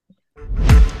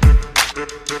Welcome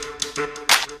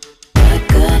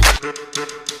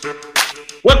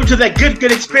to that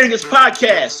Good Experience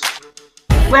podcast,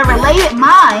 where related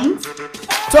minds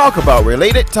talk about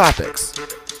related topics.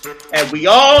 And we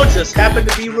all just happen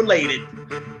to be related.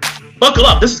 Buckle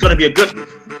up, this is going to be a good one.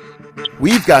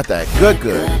 We've got that good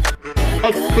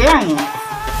experience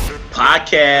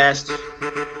podcast.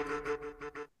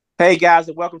 Hey guys,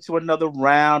 and welcome to another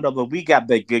round of the We Got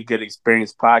That Good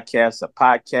Experience podcast, a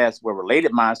podcast where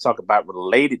related minds talk about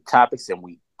related topics, and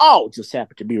we all just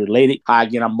happen to be related. Hi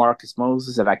again, I'm Marcus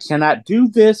Moses, and I cannot do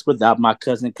this without my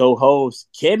cousin co-host,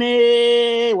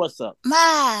 Kimmy. What's up?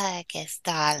 Marcus,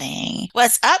 darling.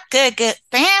 What's up, good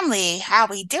family? How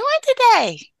we doing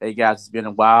today? Hey guys, it's been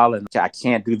a while, and I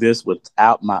can't do this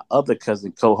without my other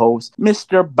cousin co-host,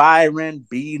 Mr. Byron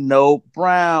B. No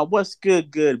Brown. What's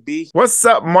good, B? What's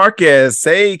up, Marcus?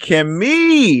 Hey,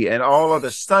 Kimmy, and all of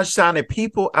the sunshiny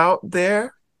people out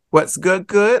there. What's good?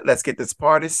 Let's get this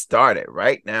party started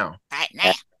right now.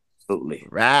 Absolutely.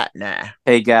 Right now.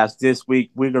 Hey, guys, this week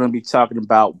we're going to be talking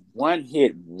about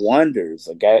one-hit wonders.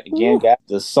 Again, guys,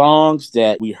 the songs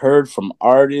that we heard from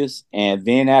artists, and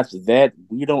then after that,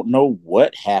 we don't know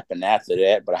what happened after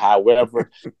that. But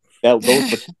however,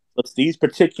 these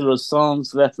particular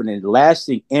songs left an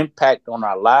lasting impact on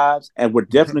our lives, and we're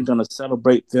definitely going to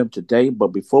celebrate them today. But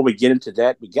before we get into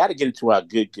that, we got to get into our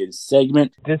good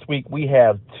segment. This week, we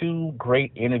have two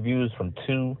great interviews from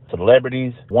two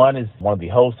celebrities. One is one of the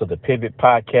hosts of the Pivot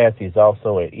podcast. He's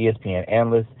also an ESPN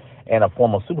analyst and a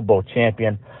former Super Bowl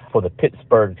champion for the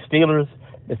Pittsburgh Steelers,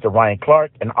 Mr. Ryan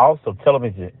Clark, and also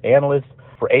television analyst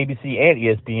for ABC and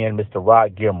ESPN, Mr.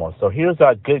 Rod Gilmore. So here's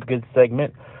our good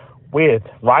segment with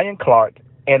Ryan Clark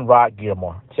and Rod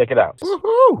Gilmore. Check it out.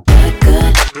 Woo-hoo.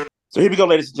 So here we go,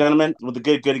 ladies and gentlemen, with the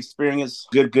good experience,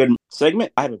 good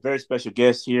segment. I have a very special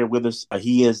guest here with us.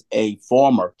 He is a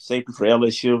former safety for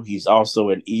LSU. He's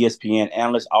also an ESPN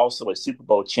analyst, also a Super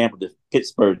Bowl champ of the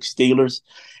Pittsburgh Steelers.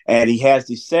 And he has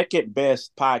the second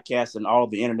best podcast in all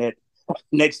of the internet,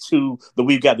 next to the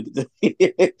We've Got the...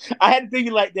 I had to think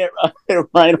you like that,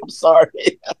 Ryan. I'm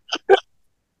sorry.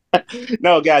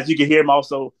 No, guys, you can hear him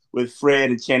also with Fred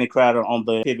and Channing Crowder on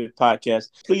the Pivot podcast.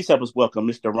 Please help us welcome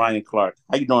Mr. Ryan Clark.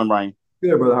 How you doing, Ryan?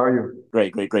 Good, brother. How are you?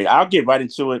 Great. I'll get right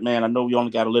into it, man. I know we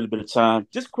only got a little bit of time.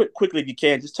 Just quickly, if you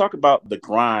can, just talk about the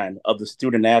grind of the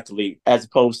student athlete as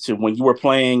opposed to when you were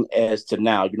playing as to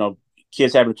now. You know,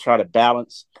 kids having to try to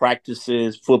balance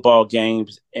practices, football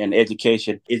games, and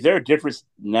education. Is there a difference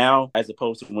now as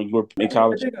opposed to when you were in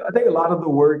college? I think a lot of the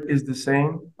work is the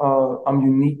same. I'm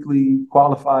uniquely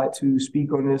qualified to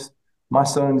speak on this. My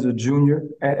son's a junior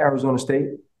at Arizona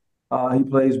State. He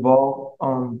plays ball,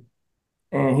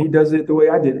 and he does it the way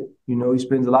I did it. You know, he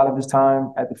spends a lot of his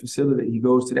time at the facility. He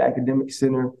goes to the academic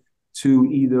center to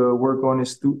either work on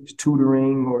his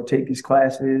tutoring or take his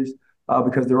classes,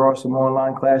 because there are some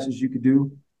online classes you could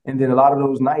do. And then a lot of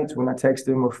those nights when I text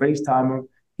him or FaceTime him,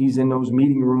 he's in those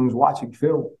meeting rooms watching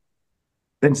film.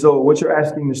 And so what you're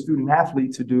asking the student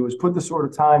athlete to do is put the sort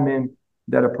of time in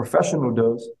that a professional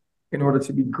does in order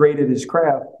to be great at his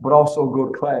craft, but also go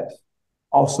to class,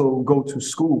 also go to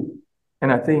school.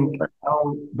 And I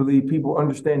don't believe people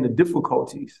understand the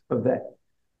difficulties of that,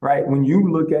 right? When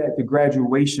you look at the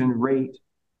graduation rate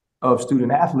of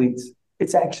student athletes,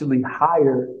 it's actually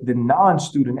higher than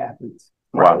non-student athletes.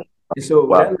 Right? Wow. And so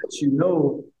that lets you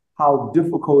know how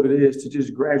difficult it is to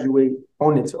just graduate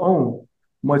on its own,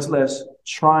 much less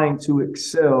trying to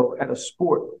excel at a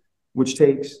sport, which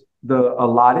takes the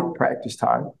allotted practice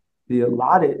time, the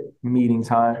allotted meeting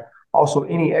time, also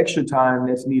any extra time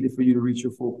that's needed for you to reach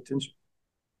your full potential.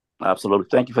 Absolutely.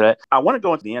 Thank you for that. I want to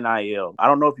go into the NIL. I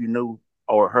don't know if you knew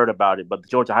or heard about it, but the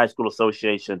Georgia High School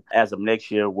Association, as of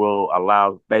next year, will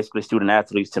allow basically student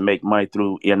athletes to make money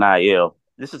through NIL.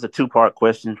 This is a two-part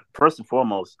question. First and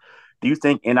foremost, do you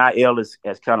think NIL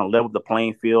has kind of leveled the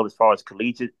playing field as far as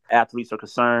collegiate athletes are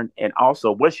concerned? And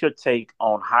also, what's your take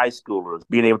on high schoolers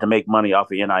being able to make money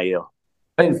off of NIL?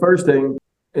 I think the first thing,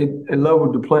 it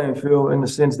leveled the playing field in the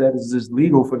sense that it's just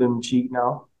legal for them to cheat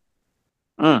now.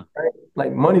 Right?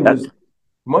 Like money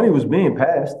was being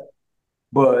passed,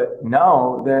 but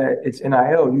now that it's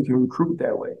NIL, you can recruit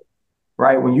that way.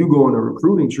 Right? When you go on a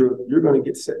recruiting trip, they're going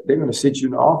to sit you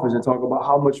in the office and talk about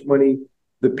how much money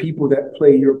the people that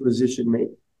play your position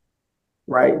make.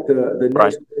 Right? The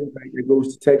next quarterback that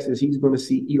goes to Texas, he's going to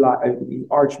see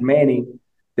Arch Manning,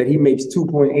 that he makes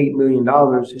 $2.8 million.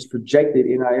 His projected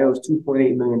NIL is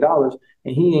 $2.8 million,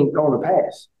 and he ain't going to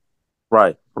pass.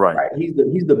 Right. He's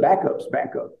the backup's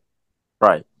backup.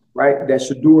 Right. That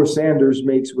Shedeur Sanders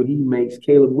makes what he makes.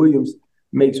 Caleb Williams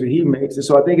makes what he makes. And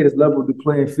so I think it has leveled the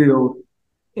playing field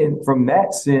from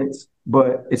that sense.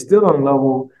 but it's still on a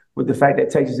level with the fact that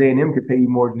Texas A&M could pay you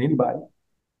more than anybody.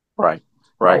 Right.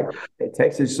 Right. At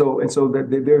Texas. So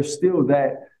that there's still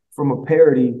that from a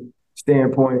parity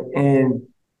standpoint. And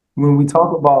when we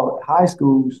talk about high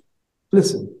schools,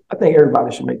 listen, I think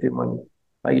everybody should make their money.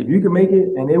 Like if you can make it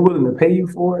and they're willing to pay you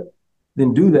for it,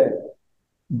 then do that.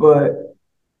 But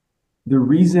the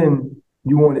reason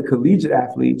you wanted collegiate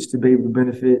athletes to be able to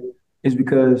benefit is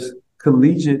because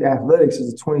collegiate athletics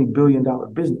is a $20 billion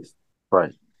business.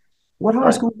 Right. What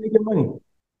high school is making money?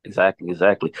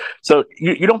 Exactly. So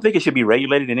you don't think it should be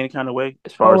regulated in any kind of way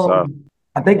as far as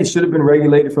I think it should have been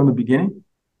regulated from the beginning,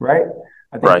 right?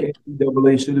 I think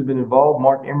NCAA should have been involved.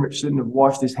 Mark Emmert shouldn't have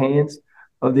washed his hands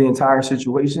of the entire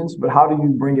situations. But how do you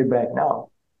bring it back now?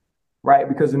 Right?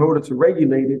 Because in order to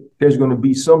regulate it, there's going to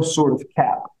be some sort of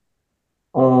cap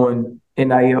on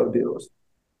NIL deals,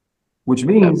 which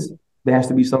means there has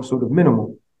to be some sort of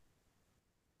minimum.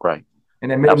 Right.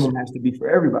 And that minimum has to be for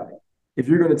everybody. If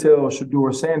you're going to tell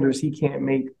Shedeur Sanders he can't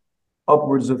make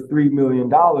upwards of $3 million,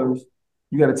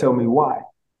 you got to tell me why.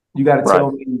 You got to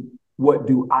tell me, what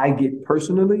do I get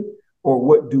personally, or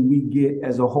what do we get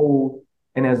as a whole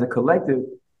and as a collective,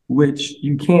 which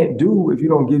you can't do if you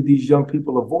don't give these young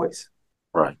people a voice.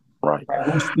 Right.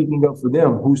 Who's speaking up for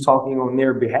them? Who's talking on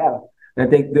their behalf? And I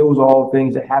think those are all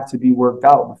things that have to be worked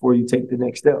out before you take the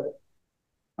next step.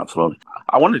 Absolutely.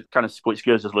 I want to kind of switch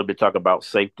gears just a little bit, talk about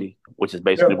safety, which is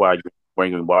basically why you're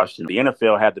bringing in Washington. The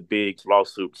NFL had the big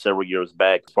lawsuit several years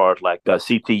back as far as like the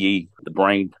CTE, the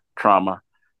brain trauma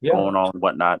going on and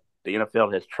whatnot. The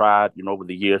NFL has tried, over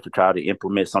the years to try to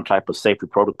implement some type of safety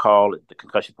protocol, the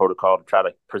concussion protocol, to try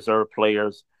to preserve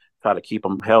players, try to keep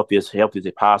them healthy as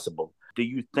possible. Do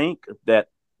you think that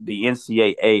the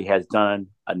NCAA has done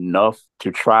enough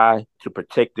to try to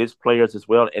protect these players as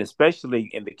well? And especially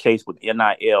in the case with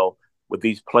NIL, with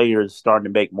these players starting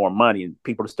to make more money and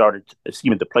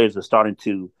the players are starting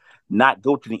to not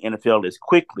go to the NFL as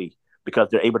quickly because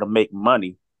they're able to make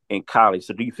money in college.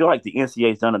 So do you feel like the NCAA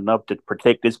has done enough to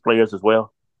protect these players as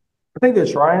well? I think they're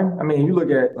trying. I mean, you look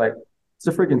at it's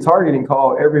a freaking targeting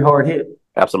call every hard hit.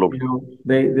 Absolutely.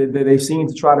 They seem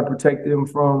to try to protect them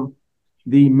from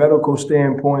the medical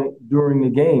standpoint during the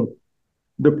game.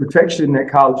 The protection that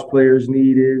college players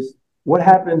need is, what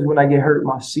happens when I get hurt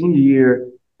my senior year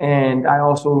and I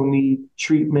also need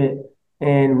treatment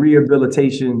and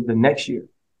rehabilitation the next year?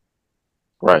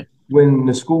 Right. When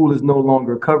the school is no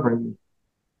longer covering me.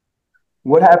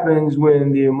 What happens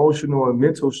when the emotional and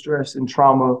mental stress and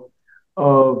trauma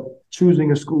of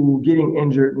choosing a school, getting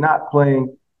injured, not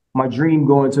playing, my dream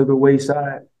going to the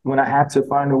wayside, when I have to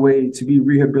find a way to be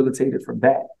rehabilitated from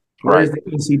that? Where's the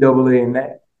NCAA in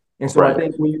that? And so I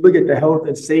think when you look at the health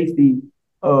and safety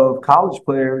of college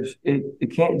players,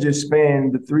 it can't just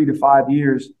span the 3 to 5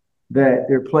 years that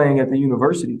they're playing at the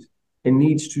universities. It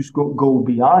needs to go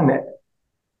beyond that.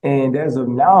 And as of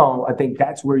now, I think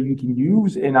that's where you can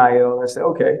use NIL and say,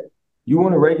 okay, you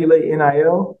want to regulate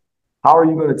NIL? How are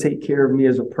you going to take care of me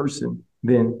as a person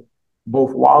then,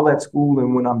 both while at school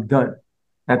and when I'm done?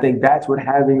 And I think that's what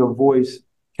having a voice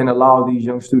can allow these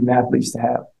young student athletes to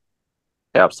have.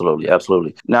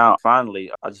 Absolutely. Now,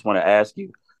 finally, I just want to ask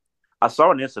you, I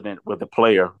saw an incident with a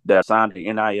player that signed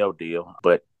an NIL deal,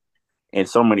 but in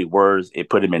so many words, it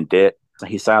put him in debt.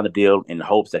 He signed the deal in the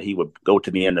hopes that he would go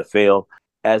to the NFL.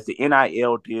 As the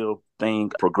NIL deal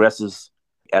thing progresses,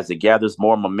 as it gathers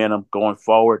more momentum going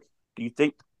forward, do you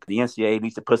think the NCAA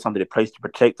needs to put something in place to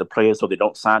protect the players so they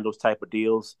don't sign those type of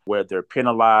deals where they're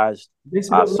penalized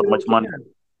so much money?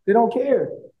 They don't care.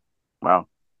 Wow.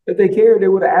 If they cared, they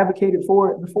would have advocated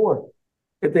for it before.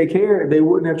 If they cared, they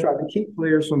wouldn't have tried to keep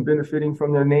players from benefiting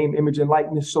from their name, image, and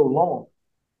likeness so long.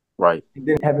 Right. And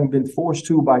then, having been forced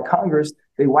to by Congress,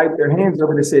 they wiped their hands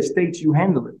over and said, states, you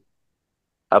handle it.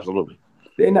 Absolutely.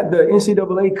 The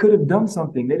NCAA could have done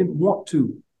something. They didn't want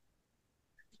to.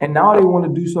 And now they want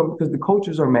to do something because the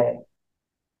coaches are mad.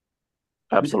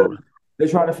 Absolutely. Because they're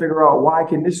trying to figure out, why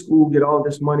can this school get all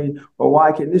this money, or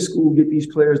why can this school get these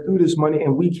players through this money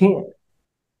and we can't?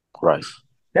 Right.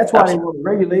 That's why they want to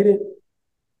regulate it.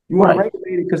 You want to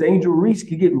regulate it because Angel Reese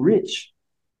could get rich.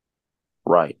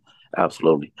 Right.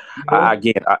 Absolutely. I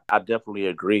definitely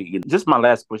agree. Just my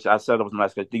last question. I said that was my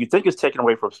last question. Do you think it's taken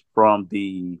away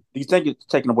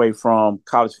from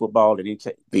college football and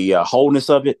the wholeness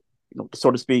of it, so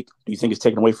to speak? Do you think it's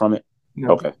taken away from it?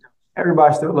 No. Okay.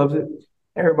 Everybody still loves it.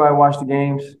 Everybody watched the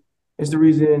games. It's the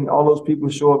reason all those people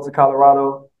show up to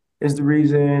Colorado. It's the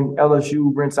reason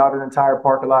LSU rents out an entire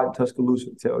parking lot in Tuscaloosa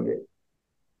to tailgate.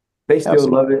 They still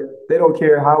love it. They don't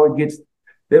care how it gets.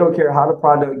 They don't care how the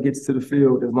product gets to the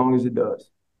field as long as it does.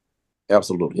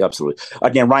 Absolutely, absolutely.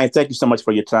 Again, Ryan, thank you so much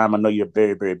for your time. I know you're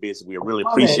very, very busy. We really Oh,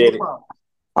 man, no appreciate it. problem.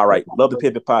 All No right. Love the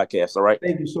problem. Pivot Podcast. All right.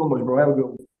 Thank you so much, bro. Have a good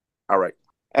one. All right.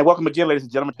 And welcome again, ladies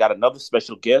and gentlemen. Got another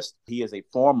special guest. He is a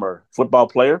former football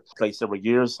player, played several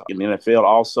years in the NFL,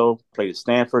 also played at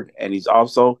Stanford, and he's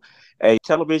also a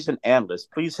television analyst.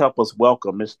 Please help us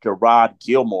welcome Mr. Rod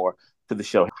Gilmore to the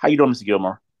show. How you doing, Mr.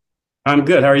 Gilmore? I'm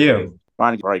good. How are you?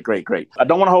 Fine. All right, great, great. I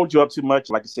don't want to hold you up too much.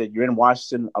 Like I said, you're in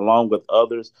Washington along with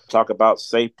others. Talk about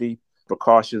safety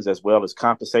precautions as well as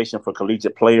compensation for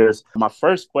collegiate players. My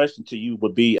first question to you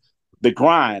would be the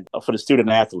grind for the student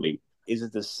athlete. Is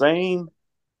it the same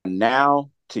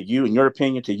now to you, in your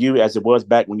opinion, to you as it was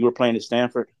back when you were playing at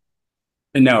Stanford?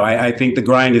 No, I think the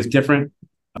grind is different.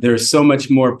 There's so much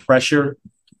more pressure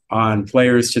on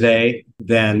players today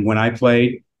than when I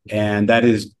played. And that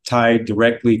is tied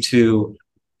directly to,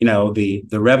 the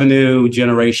revenue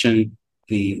generation,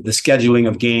 the scheduling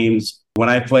of games. When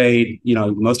I played,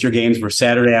 most of your games were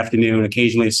Saturday afternoon,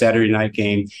 occasionally a Saturday night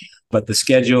game. But the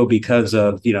schedule, because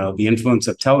of, the influence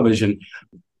of television,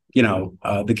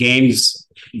 the games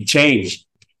change.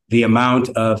 The amount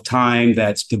of time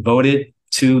that's devoted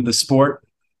to the sport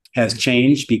has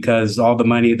changed because all the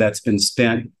money that's been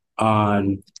spent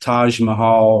on Taj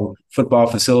Mahal football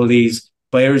facilities,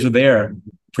 players are there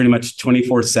pretty much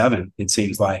 24/7, it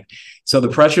seems like. So the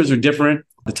pressures are different.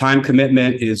 The time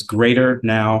commitment is greater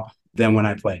now than when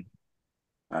I played.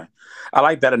 I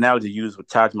like that analogy used with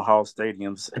Taj Mahal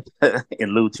stadiums in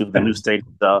lieu to the new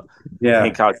stadiums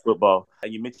in college football.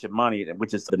 And you mentioned money,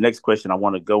 which is the next question I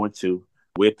want to go into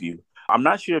with you. I'm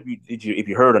not sure if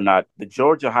you heard or not. The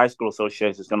Georgia High School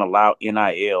Association is going to allow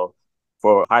NIL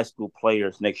for high school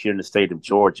players next year in the state of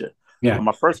Georgia. Yeah.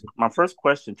 My first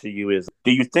question to you is: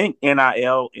 do you think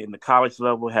NIL in the college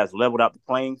level has leveled out the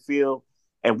playing field?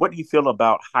 And what do you feel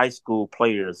about high school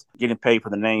players getting paid for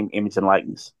the name, image, and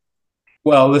likeness?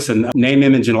 Well, listen, name,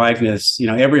 image, and likeness,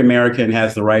 every American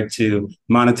has the right to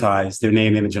monetize their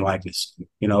name, image, and likeness.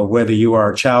 Whether you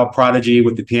are a child prodigy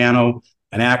with the piano,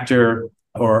 an actor,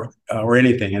 or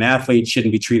anything, an athlete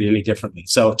shouldn't be treated any differently.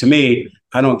 So to me,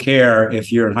 I don't care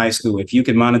if you're in high school. If you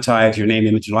can monetize your name,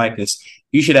 image, and likeness,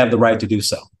 you should have the right to do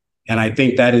so. And I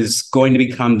think that is going to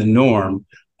become the norm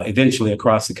eventually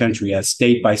across the country as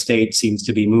state by state seems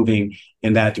to be moving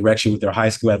in that direction with their high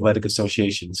school athletic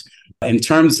associations. In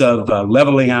terms of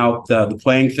leveling out the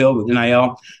playing field with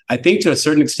NIL, I think to a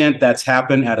certain extent that's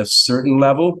happened at a certain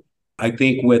level. I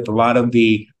think with a lot of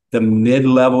the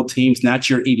mid-level teams, not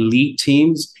your elite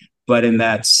teams, but in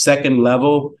that second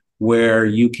level where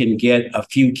you can get a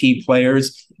few key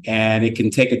players and it can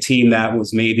take a team that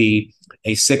was maybe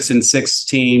a 6-6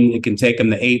 team, it can take them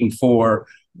to 8-4,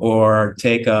 or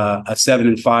take a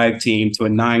 7-5 team to a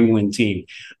 9-win team.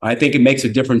 I think it makes a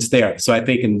difference there. So I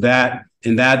think in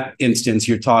that instance,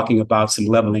 you're talking about some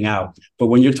leveling out. But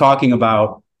when you're talking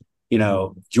about,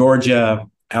 Georgia,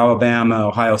 Alabama,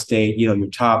 Ohio State, your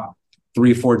top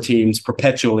 3-4 teams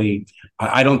perpetually,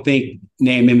 I don't think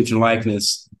name, image, and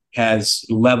likeness has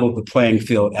leveled the playing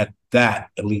field at that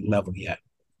elite level yet.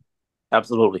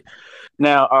 Absolutely.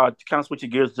 Now, to kind of switch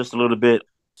gears just a little bit,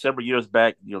 several years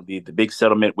back, the big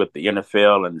settlement with the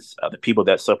NFL and the people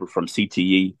that suffered from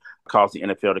CTE caused the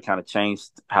NFL to kind of change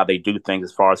how they do things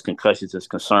as far as concussions is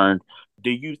concerned. Do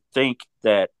you think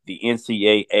that the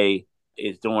NCAA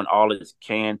is doing all it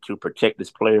can to protect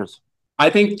its players? I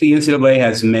think the NCAA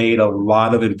has made a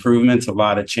lot of improvements, a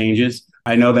lot of changes.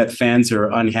 I know that fans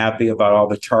are unhappy about all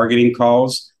the targeting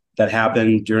calls that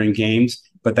happen during games,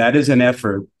 but that is an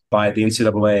effort by the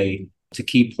NCAA to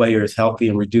keep players healthy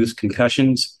and reduce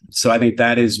concussions. So I think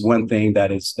that is one thing that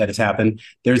has happened.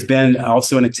 There's been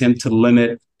also an attempt to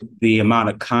limit the amount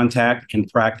of contact in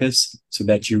practice so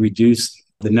that you reduce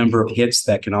the number of hits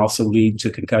that can also lead to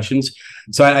concussions.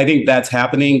 So I think that's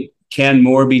happening. Can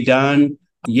more be done?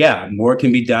 Yeah, more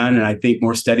can be done. And I think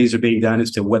more studies are being done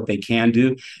as to what they can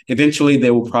do. Eventually,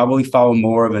 they will probably follow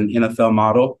more of an NFL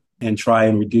model and try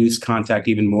and reduce contact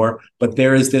even more. But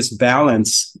there is this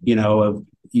balance, of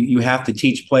you have to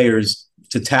teach players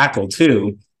to tackle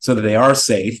too, so that they are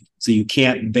safe. So you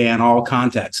can't ban all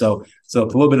contact. So it's a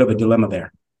little bit of a dilemma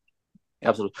there.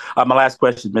 Absolutely. My last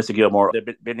question, Mr. Gilmore. There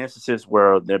have been instances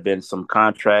where there have been some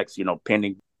contracts,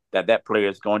 pending that player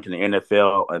is going to the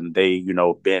NFL and they,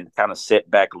 been kind of set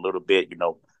back a little bit,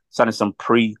 signing some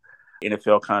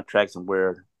pre-NFL contracts and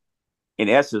where, in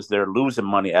essence, they're losing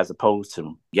money as opposed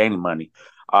to gaining money.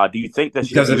 Do you think that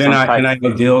because of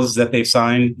NIL deals that they've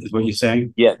signed is what you're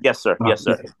saying? Yeah. Yes, sir. Yes,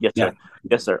 sir. Yes, Yeah. sir.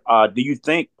 Yes, sir. Do you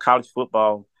think college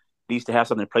football needs to have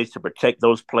something in place to protect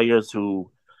those players who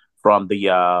from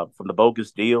the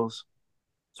bogus deals?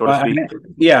 so to speak?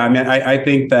 I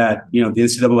think that, the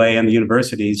NCAA and the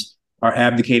universities are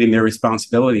abdicating their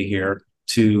responsibility here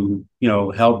to,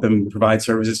 help them provide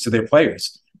services to their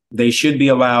players. They should be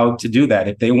allowed to do that.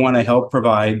 If they want to help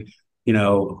provide,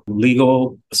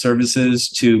 legal services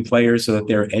to players so that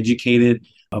they're educated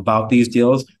about these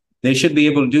deals, they should be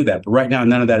able to do that. But right now,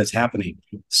 none of that is happening.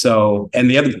 So, and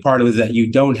the other part of it is that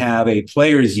you don't have a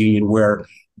players union where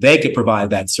they could provide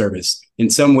that service in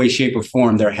some way, shape, or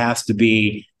form. There has to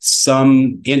be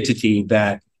some entity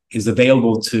that is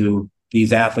available to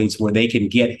these athletes where they can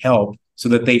get help so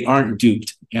that they aren't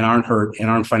duped and aren't hurt and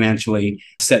aren't financially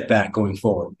set back going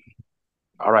forward.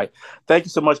 All right. Thank you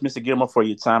so much, Mr. Gilmore, for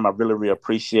your time. I really, really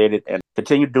appreciate it, and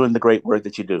continue doing the great work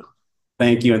that you do.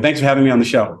 Thank you. And thanks for having me on the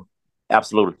show.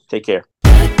 Absolutely. Take care.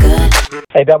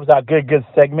 Hey, that was our good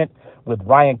segment with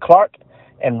Ryan Clark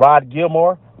and Rod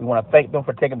Gilmore. We want to thank them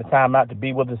for taking the time out to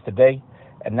be with us today.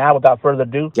 And now, without further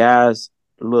ado, guys,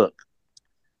 look,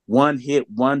 one-hit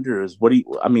wonders. What do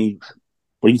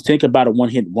you think about a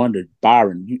one-hit wonder?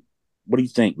 Byron, what do you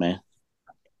think, man?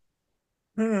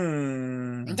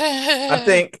 I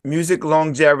think music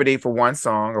longevity for one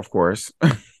song, of course.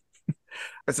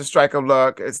 It's a strike of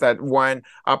luck. It's that one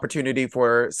opportunity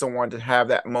for someone to have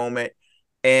that moment.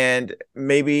 And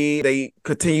maybe they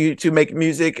continue to make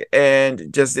music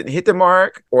and just didn't hit the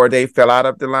mark, or they fell out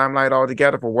of the limelight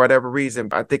altogether for whatever reason.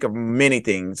 I think of many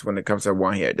things when it comes to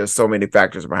one hit. There's so many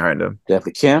factors behind them.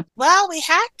 Definitely, Kim. Well, we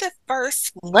have to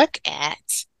first look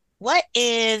at what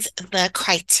is the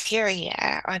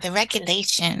criteria or the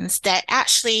regulations that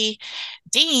actually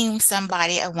deem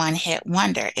somebody a one-hit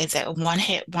wonder. Is it a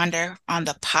one-hit wonder on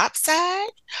the pop side,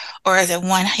 or is it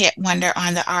one-hit wonder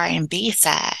on the R&B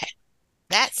side?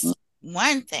 That's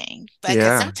one thing. But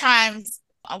sometimes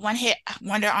a one-hit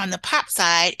wonder on the pop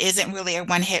side isn't really a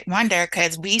one-hit wonder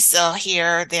because we still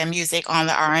hear their music on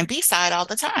the R&B side all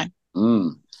the time.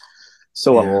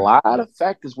 So a lot of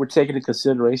factors we're taking into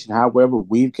consideration. However,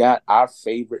 we've got our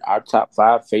top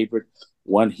 5 favorite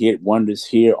one-hit wonders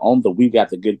here on We've Got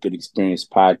the Good Experience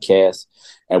podcast.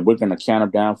 And we're going to count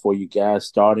them down for you guys,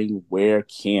 starting where,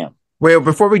 Kim? Well,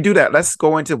 before we do that, let's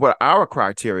go into what our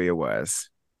criteria was.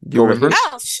 Do you remember?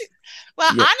 Oh, shoot. Well,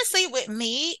 honestly, with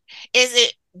me,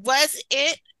 was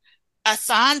it a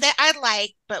song that I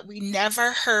liked, but we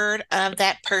never heard of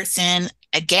that person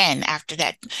again after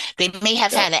that? They may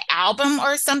have had an album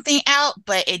or something out,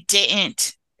 but it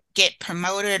didn't get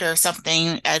promoted or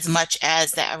something as much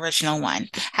as the original one.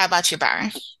 How about you,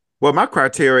 Byron? Well, my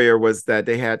criteria was that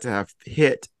they had to have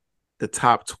hit the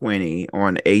top 20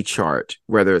 on a chart,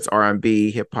 whether it's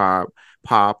R&B, hip hop,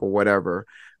 pop, or whatever,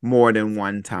 more than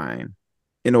one time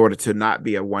in order to not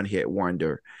be a one-hit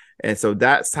wonder. And so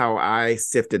that's how I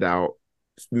sifted out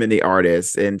many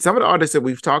artists. And some of the artists that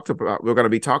we're going to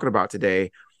be talking about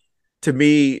today, to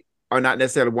me, are not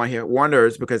necessarily one-hit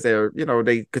wonders because they're,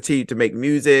 they continue to make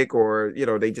music, or,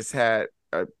 they just they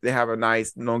have a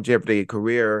nice longevity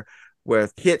career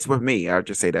with hits with me. I'll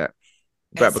just say that.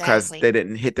 But because they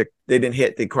didn't hit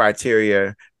the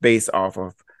criteria based off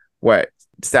of what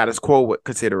status quo would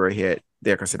consider a hit,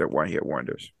 they're considered one-hit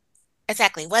wonders.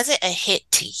 Exactly. Was it a hit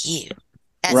to you?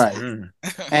 Right.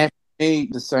 And for me,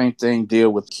 the same thing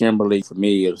deal with Kimberly. For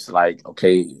me, it was like,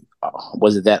 okay,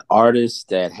 was it that artist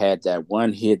that had that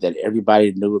one hit that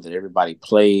everybody knew, that everybody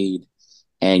played,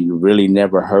 and you really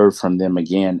never heard from them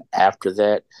again after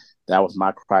that? That was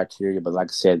my criteria. But like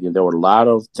I said, there were a lot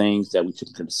of things that we took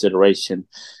into consideration,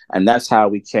 and that's how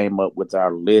we came up with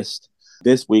our list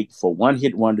this week for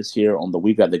one-hit wonders here on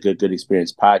We've Got the Good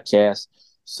Experience podcast.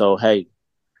 So, hey,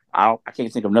 I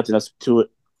can't think of nothing else to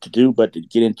do but to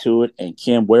get into it. And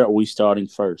Kim, where are we starting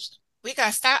first? We're going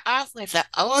to start off with the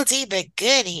oldie but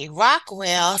goodie,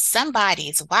 Rockwell,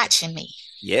 Somebody's Watching Me.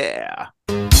 Yeah.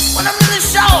 When I'm in the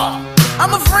shower,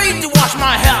 I'm afraid to wash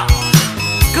my hair,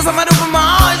 because I might open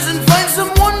my eyes and find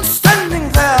someone standing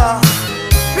there.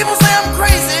 People say I'm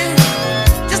crazy,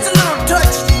 just a little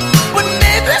touched, but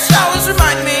maybe showers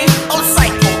remind me of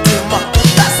psycho too much.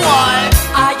 That's why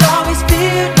I always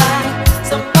feel like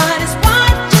somebody's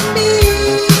watching me,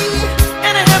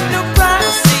 and I have no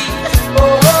privacy. Oh,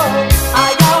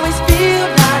 I always feel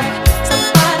like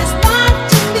somebody's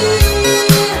watching me,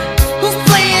 who's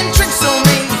playing tricks on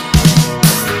me.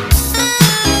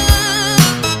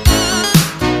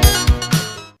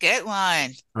 Good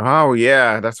one. Oh,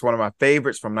 yeah. That's one of my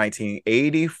favorites from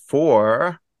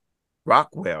 1984.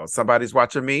 Rockwell, Somebody's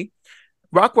Watching Me.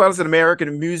 Rockwell is an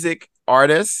American music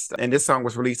artist, and this song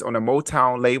was released on the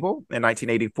Motown label in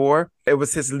 1984. It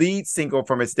was his lead single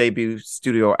from his debut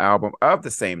studio album of the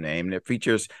same name, and it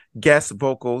features guest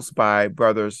vocals by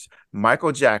brothers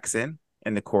Michael Jackson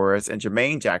in the chorus and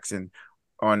Jermaine Jackson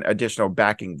on additional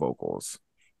backing vocals.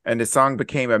 And the song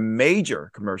became a major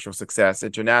commercial success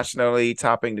internationally,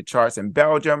 topping the charts in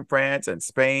Belgium, France, and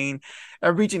Spain,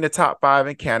 and reaching the top 5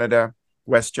 in Canada,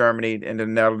 West Germany, and the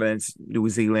Netherlands, New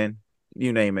Zealand,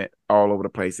 you name it, all over the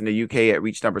place. In the UK, it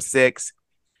reached number 6,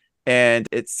 and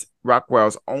it's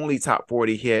Rockwell's only top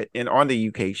 40 hit on the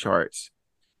UK charts.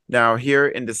 Now, here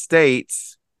in the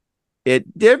States,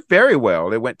 it did very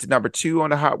well. It went to number 2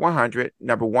 on the Hot 100,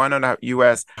 number 1 on the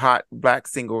US Hot Black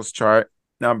Singles chart,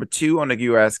 number 2 on the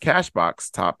US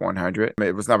Cashbox Top 100.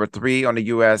 It was number 3 on the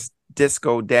US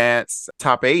Disco Dance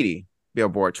Top 80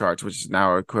 Billboard charts, which is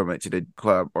now equivalent to the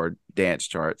club or dance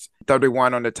charts.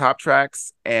 31 on the top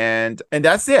tracks, and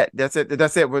that's it. That's it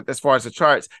as far as the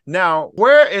charts. Now,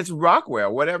 where is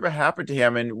Rockwell? Whatever happened to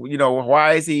him, and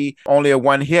why is he only a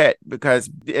one hit? Because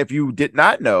if you did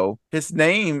not know, his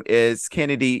name is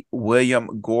Kennedy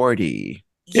William Gordy.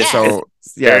 Yes.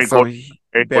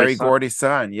 Barry Gordy's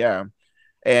son. Yeah.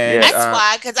 And that's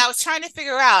why, because I was trying to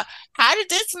figure out, how did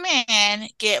this man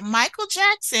get Michael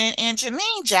Jackson and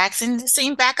Jermaine Jackson to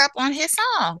sing back up on his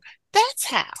song? That's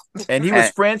how. And he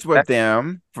was friends with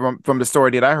them from the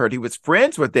story that I heard. He was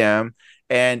friends with them.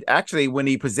 And actually, when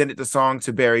he presented the song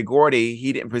to Barry Gordy,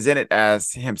 he didn't present it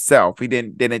as himself. He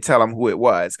didn't tell him who it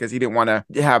was because he didn't want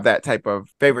to have that type of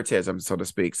favoritism, so to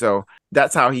speak. So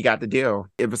that's how he got the deal.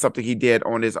 It was something he did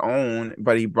on his own,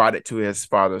 but he brought it to his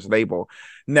father's label.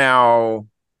 Now,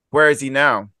 where is he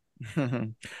now?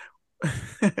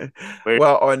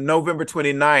 Well, on November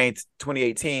 29th,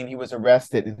 2018, he was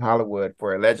arrested in Hollywood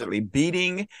for allegedly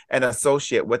beating an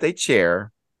associate with a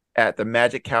chair at the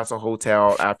Magic Castle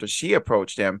Hotel after she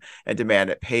approached him and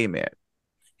demanded payment.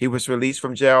 He was released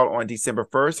from jail on December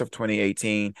 1st of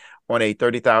 2018 on a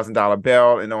 $30,000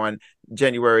 bail, and on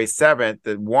January 7th,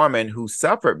 the woman who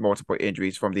suffered multiple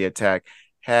injuries from the attack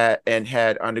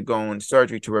had undergone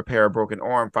surgery to repair a broken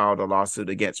arm filed a lawsuit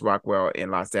against Rockwell in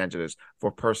Los Angeles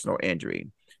for personal injury,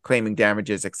 claiming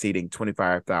damages exceeding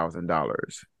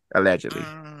 $25,000, allegedly.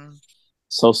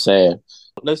 So sad.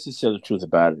 Let's just tell the truth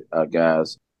about it,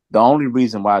 guys. The only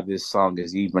reason why this song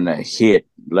is even a hit,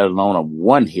 let alone a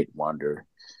one-hit wonder,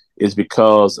 is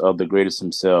because of the greatest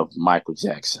himself, Michael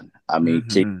Jackson. I mean,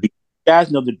 do you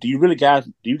guys know do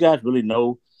you guys really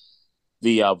know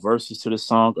the verses to the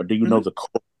song, or do you know the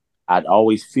chorus? I'd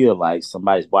always feel like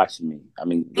somebody's watching me. I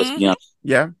mean, let's be honest.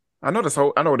 Yeah, I know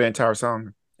the entire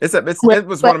song. It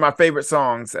was one of my favorite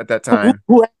songs at that time.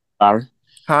 Who asked you?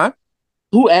 Huh?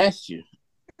 Who asked you?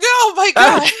 Oh my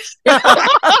God.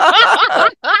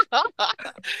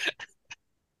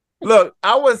 Look,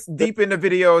 I was deep in the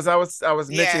videos. I was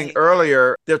mentioning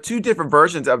earlier, there are 2 different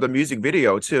versions of the music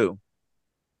video too.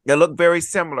 They look very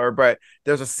similar, but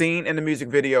there's a scene in the music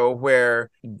video where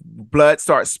blood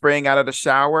starts spraying out of the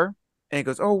shower, and he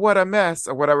goes, "Oh, what a mess,"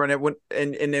 or whatever. And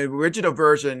in the original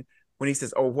version, when he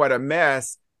says, "Oh, what a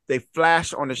mess," they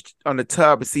flash on the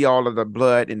tub and see all of the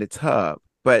blood in the tub.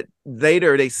 But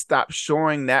later they stop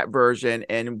showing that version,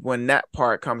 and when that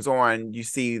part comes on, you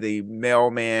see the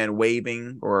mailman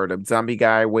waving or the zombie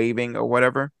guy waving or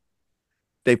whatever.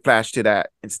 They flash to that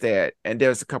instead. And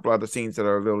there's a couple other scenes that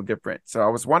are a little different. So I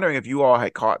was wondering if you all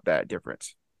had caught that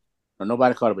difference. Well,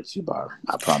 nobody caught it but you, Bar.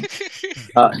 I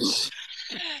promise.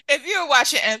 If you were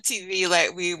watching MTV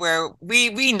like we were,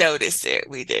 we noticed it.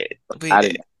 We did. I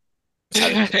didn't.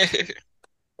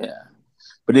 Yeah.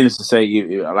 But needless to say,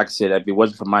 like I said, if it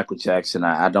wasn't for Michael Jackson,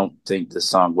 I don't think the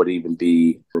song would even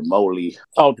be remotely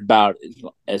talked about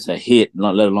as a hit,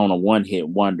 let alone a one-hit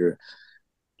wonder.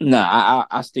 No,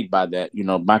 I stick by that.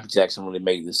 Michael Jackson really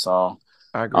made this song.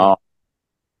 I agree.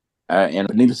 And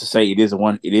needless to say, it is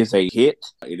a hit.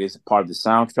 It is a part of the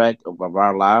soundtrack of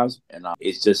our lives. And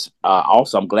it's just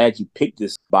also, I'm glad you picked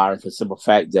this, Byron, for the simple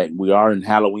fact that we are in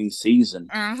Halloween season.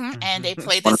 And they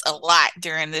play this a lot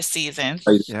during this season.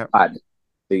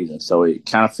 So it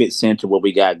kind of fits into what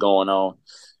we got going on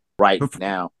right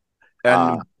now.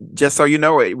 And just so you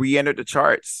know, we entered the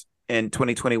charts in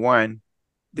 2021.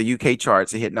 The UK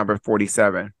charts, it hit number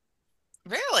 47.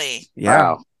 Really?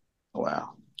 Yeah.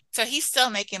 Wow. So he's still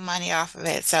making money off of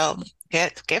it. So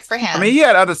good for him. I mean, he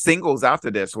had other singles after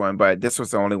this one, but this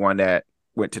was the only one that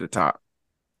went to the top.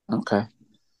 Okay.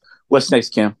 What's next,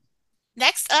 Kim?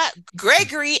 Next up,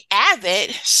 Gregory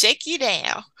Abbott, Shake You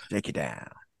Down. Shake You Down.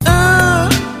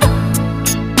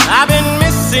 I've been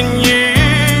missing you,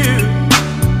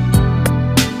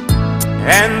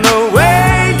 and the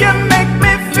way you make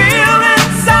me feel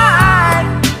inside.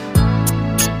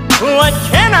 What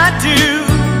can I do?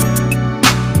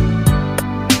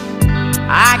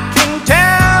 I can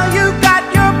tell you got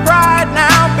your pride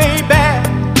now, baby.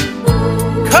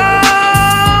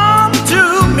 Come to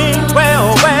me,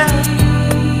 well,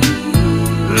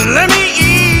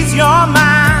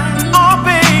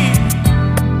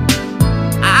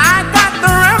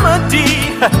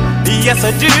 yes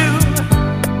I do.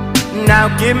 Now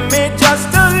give me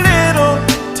just a little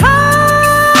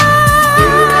time.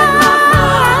 You're in my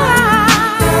mind,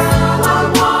 girl,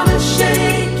 I wanna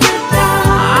shake you down.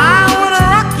 I wanna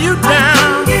rock you down.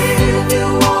 I can give you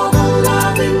all the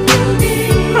loving you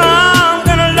need. I'm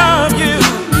gonna love you.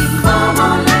 Come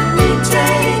on, let me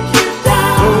take you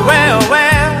down. Well,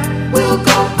 we'll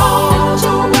go all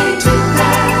the way to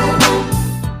heaven.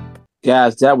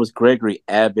 Guys, that was Gregory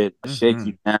Abbott, Shake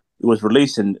You Down. It was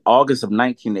released in August of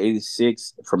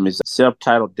 1986 from his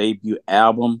self-titled debut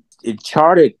album. It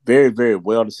charted very, very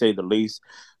well, to say the least.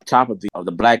 Top of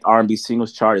the Black R&B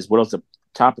singles chart, as well as the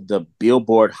top of the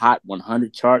Billboard Hot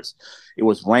 100 charts. It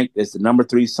was ranked as the number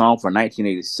 3 song for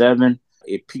 1987.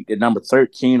 It peaked at number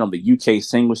 13 on the UK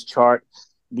singles chart.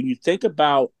 When you think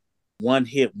about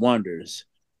one-hit wonders,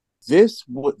 this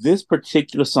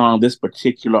particular song, this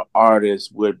particular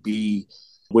artist would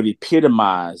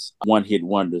epitomize one-hit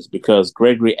wonders, because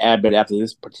Gregory Abbott, after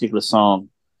this particular song,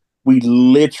 we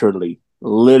literally,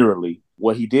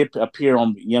 well, he did appear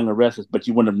on Young and Restless, but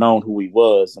you wouldn't have known who he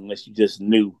was unless you just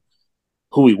knew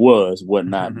who he was,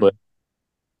 whatnot. But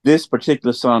this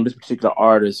particular song, this particular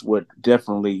artist would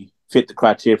definitely fit the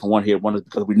criteria for one-hit wonders,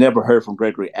 because we never heard from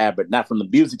Gregory Abbott, not from the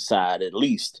music side at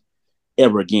least,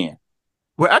 ever again.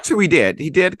 Well, actually, we did. He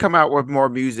did come out with more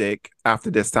music after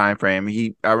this time frame.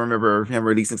 I remember him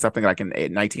releasing something like in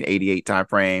 1988 time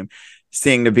frame,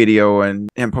 seeing the video and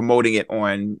him promoting it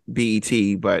on BET.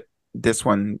 But this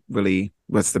one really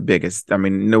was the biggest. I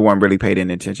mean, no one really paid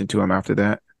any attention to him after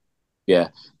that. Yeah,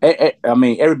 I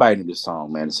mean, everybody knew this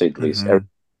song, man. To say the least,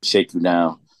 Shake You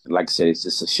Down. Like I said, it's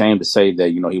just a shame to say that,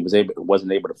 he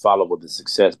wasn't able to follow with the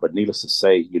success, but needless to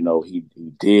say, he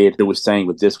did do his thing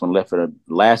with this one, left a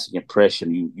lasting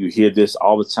impression. You hear this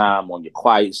all the time on your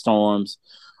quiet storms,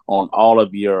 on all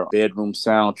of your bedroom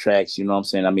soundtracks. You know what I'm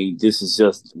saying? I mean, this is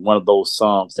just one of those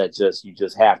songs that you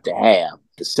just have, to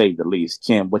say the least.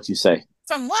 Kim, what you say?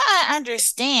 From what I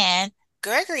understand,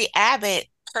 Gregory Abbott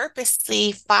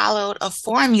purposely followed a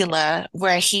formula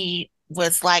where he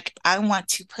was like, I want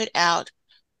to put out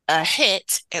a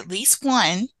hit, at least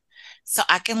one, so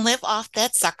I can live off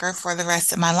that sucker for the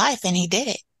rest of my life. And he did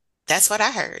it. That's what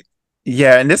I heard.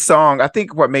 Yeah, and this song, I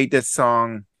think what made this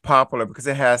song popular, because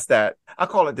it has that, I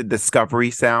call it the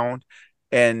discovery sound.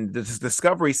 And this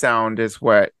discovery sound is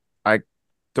what I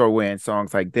throw in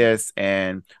songs like this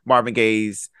and Marvin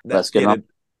Gaye's Let's Get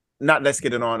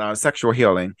It On, Sexual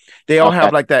Healing. They all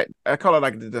have like that, I call it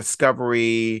like the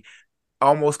discovery,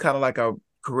 almost kind of like a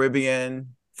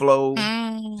Caribbean flow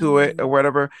to it or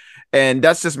whatever. And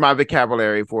that's just my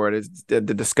vocabulary for it, is the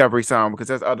discovery song, because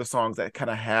there's other songs that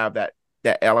kind of have that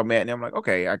element, and I'm like,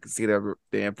 okay, I can see the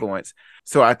influence.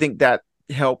 So I think that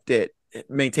helped it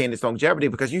maintain its longevity,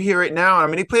 because you hear it now. I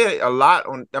mean, they play it a lot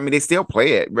they still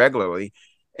play it regularly,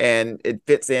 and it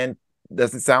fits in.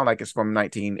 Doesn't sound like it's from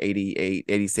 1988,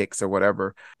 86 or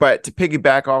whatever. But to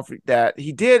piggyback off that,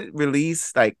 he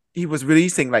was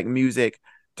releasing like music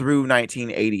through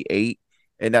 1988.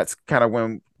 And that's kind of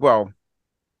when,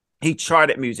 he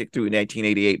charted music through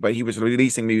 1988, but he was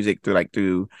releasing music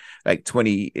through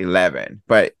 2011.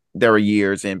 But there were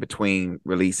years in between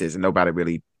releases, and nobody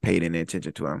really paid any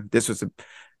attention to him. This was,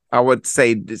 I would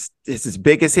say, this is his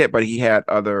biggest hit, but he had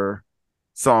other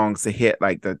songs to hit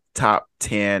like the top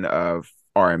 10 of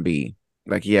R&B.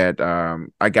 Like he had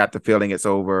I Got the Feeling It's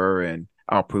Over and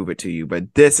I'll Prove It to You.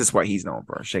 But this is what he's known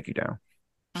for, Shake You Down.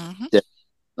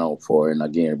 Known for. And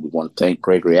again, we want to thank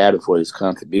Gregory Abbott for his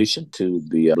contribution to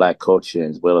the Black culture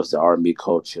as well as the R&B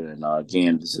culture. And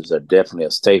again, this is definitely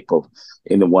a staple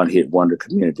in the one-hit wonder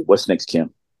community. What's next,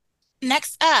 Kim?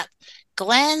 Next up,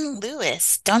 Glenn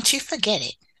Lewis, Don't You Forget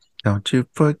It. Don't you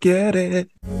forget it.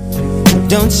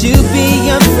 Don't you be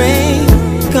afraid,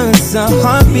 'cause a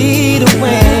heartbeat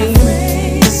away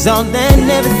is all that and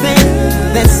everything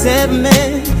that's ever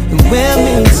meant and will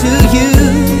mean to you.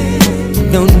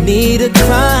 Don't need to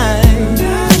cry,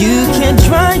 you can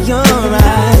dry your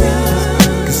eyes,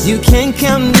 'cause you can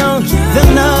count on the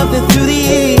love that through the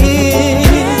years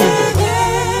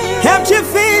helped you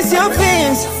face your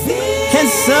fears and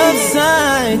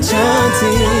subside your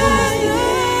tears.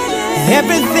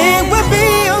 Everything will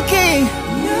be okay,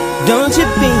 don't you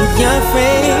be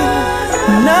afraid.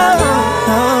 No,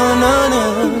 no, no,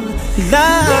 la,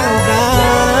 la, la,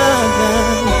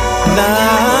 la,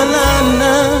 la,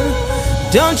 la.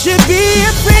 Don't you be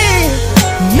afraid,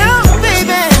 no,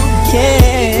 baby,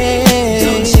 yeah.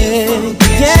 Don't you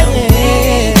forget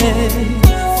it.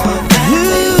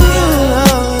 Ooh,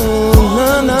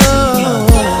 no, no,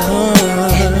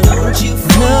 don't you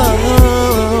forget.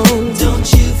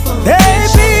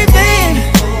 Hey, baby,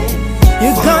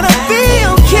 you're gonna be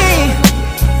okay.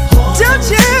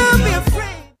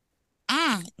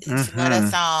 What a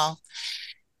song.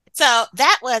 So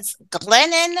that was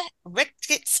Glennon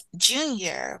Ricketts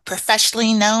Jr.,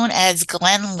 professionally known as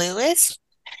Glenn Lewis.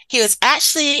 He was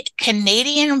actually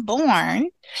Canadian born,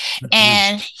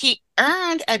 and he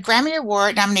earned a Grammy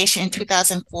Award nomination in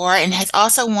 2004 and has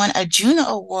also won a Juno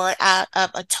Award out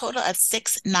of a total of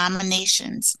 6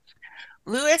 nominations.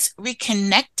 Lewis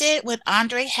reconnected with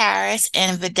Andre Harris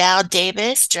and Vidal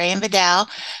Davis, Dre and Vidal,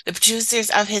 the producers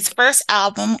of his first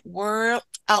album, World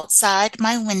Outside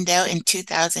My Window, in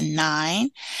 2009.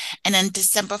 And on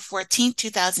December 14,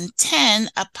 2010,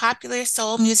 a popular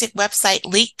soul music website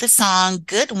leaked the song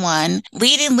Good One,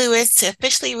 leading Lewis to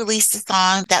officially release the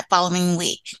song that following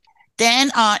week. Then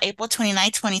on April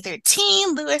 29,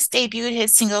 2013, Lewis debuted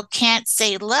his single Can't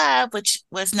Say Love, which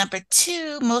was number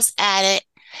 2 most added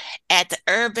at the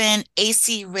Urban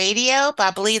AC Radio, but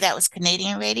I believe that was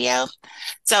Canadian radio.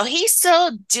 So he's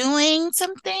still doing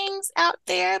some things out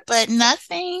there, but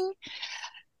nothing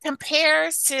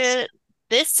compares to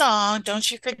this song,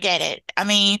 Don't You Forget It. I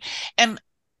mean, and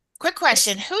quick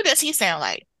question, who does he sound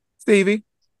like? Stevie.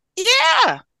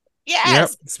 Yeah.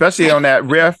 Yes. Yep. Especially on that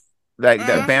riff, like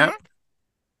that vamp.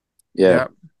 Yeah.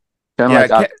 Yep. Kind of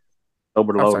like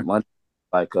Overload Monday,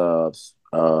 like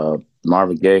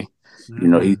Marvin Gaye. You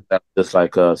know, he sounds just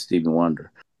like Stevie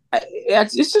Wonder.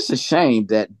 It's just a shame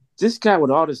that this guy with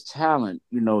all this talent,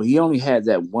 you know, he only had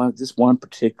this one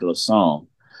particular song.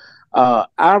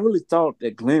 I really thought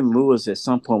that Glenn Lewis at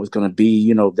some point was going to be,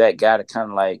 you know, that guy to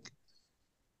kind of like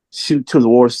shoot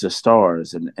towards the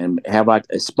stars and have like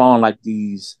spawn like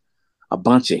a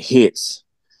bunch of hits,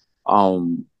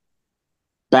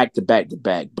 back to back to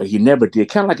back, but he never did.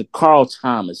 Kind of like a Carl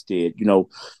Thomas did. You know,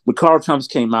 when Carl Thomas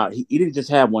came out, he didn't just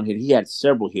have one hit; he had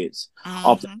several hits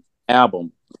off the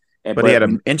album. But he had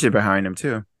an engine behind him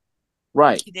too.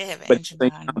 Right. He did have an engine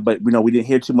behind him. But you know, we didn't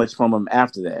hear too much from him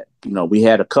after that. You know, we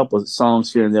had a couple of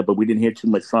songs here and there, but we didn't hear too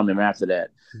much from him after that.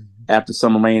 After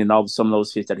Summer Rain and some of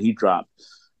those hits that he dropped.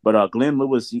 But Glenn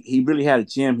Lewis, he really had a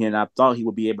gem here, and I thought he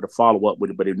would be able to follow up with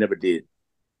it, but he never did.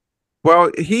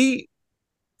 Well, he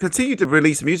continued to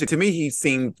release music. To me, he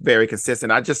seemed very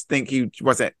consistent. I just think he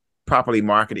wasn't properly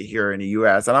marketed here in the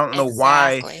U.S. I don't know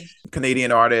why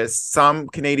some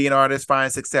Canadian artists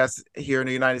find success here in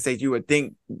the United States. You would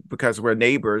think because we're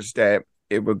neighbors that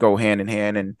it would go hand in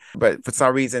hand. But for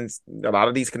some reason, a lot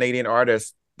of these Canadian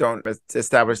artists don't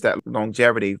establish that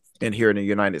longevity here in the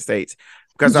United States.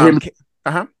 Because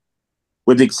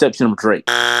with the exception of Drake,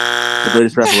 the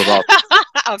greatest rapper of all.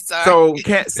 I'm sorry. So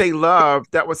Can't Say Love,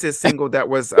 that was his single that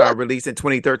was released in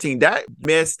 2013. That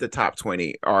missed the top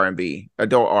 20 R&B,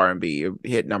 adult R&B. It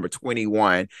hit number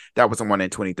 21. That was the one in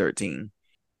 2013.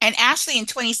 And actually in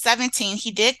 2017,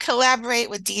 he did collaborate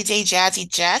with DJ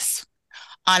Jazzy Jess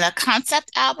on a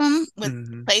concept album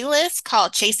with playlist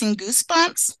called Chasing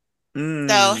Goosebumps.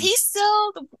 So he's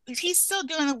still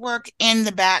doing the work in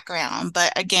the background,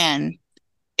 but again,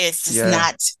 it's just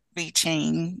not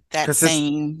reaching that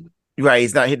same. Right,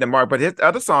 he's not hitting the mark. But his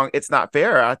other song, It's Not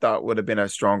Fair, I thought would have been a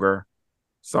stronger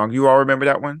song. You all remember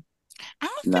that one? I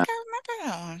don't think I remember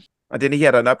that one. And then he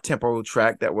had an up-tempo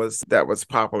track that was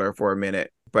popular for a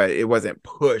minute, but it wasn't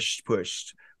pushed.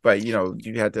 But you know,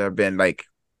 you had to have been like,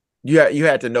 you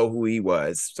had to know who he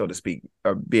was, so to speak,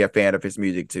 or be a fan of his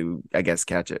music to, I guess,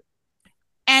 catch it.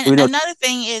 And another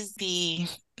thing is the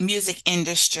music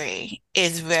industry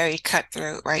is very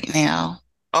cutthroat right now.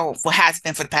 Oh, well, has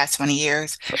been for the past 20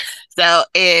 years. So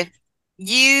if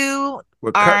you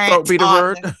would cutthroat be the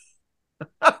word?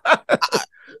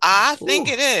 I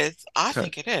think it is. I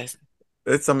think it is.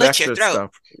 It's some extra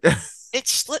stuff. It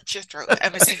slits your throat.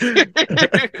 It's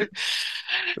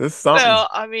something. So,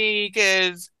 I mean,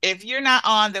 because if you're not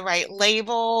on the right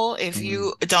label, if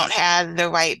you don't have the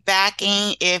right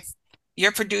backing, if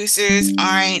your producers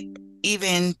aren't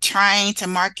even trying to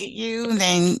market you,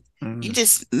 then you're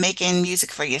just making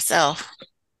music for yourself.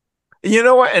 You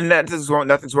know what? And nothing's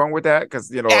wrong with that,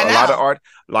 because you know, a lot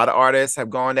of artists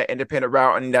have gone that independent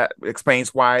route, and that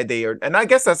explains why they are. And I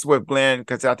guess that's with Glenn,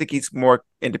 because I think he's more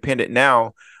independent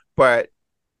now. But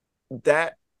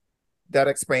that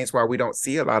explains why we don't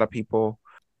see a lot of people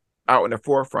out in the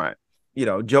forefront. You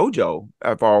know, JoJo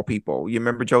of all people. You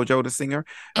remember JoJo, the singer?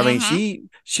 I mean,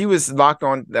 she was locked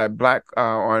on that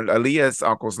on Aaliyah's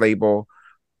uncle's label,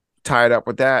 tied up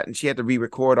with that, and she had to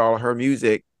re-record all of her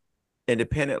music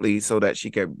independently so that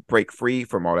she could break free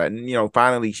from all that. And you know,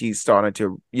 finally she's starting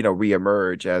to, you know,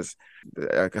 reemerge as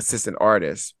a consistent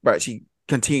artist, but she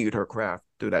continued her craft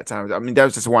through that time. I mean, that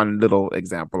was just one little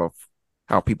example of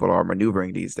how people are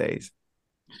maneuvering these days.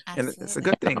 Absolutely. And it's a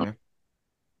good thing.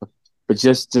 But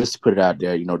just to put it out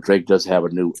there, Drake does have a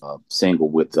new single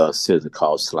with SZA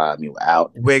called "Slide Me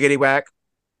Out." Wiggity whack.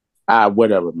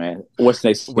 Whatever, man. What's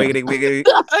next? Wiggity wiggity.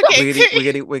 Okay. Wiggity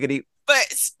wiggity wiggity. But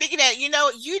speaking of,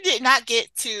 you did not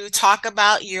get to talk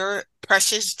about your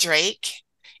precious Drake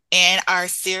in our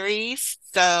series.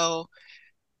 So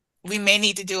we may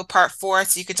need to do a part 4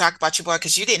 so you can talk about your boy,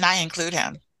 because you did not include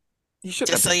him. You should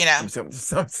Just so you know. Let me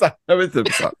stop. Shut up.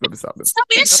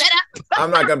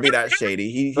 I'm not gonna be that shady.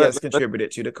 He has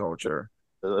contributed to the culture.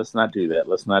 Let's not do that.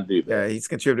 Yeah, he's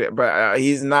contributed, but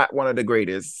he's not one of the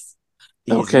greatest.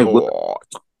 He's okay, not.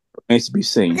 Remains to be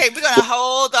seen. Okay, we're gonna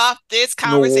hold off this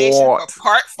conversation for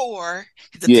part 4,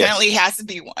 because apparently it has to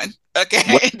be one. Okay.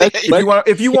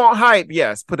 If you want hype,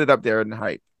 yes, put it up there in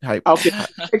hype. Okay,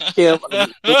 Kim,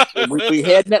 we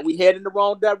heading the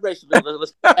wrong direction.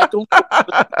 Let's back on.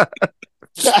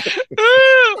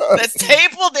 Let's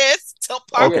table this till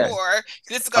part 4.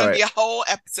 This is going to be a whole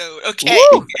episode. Okay.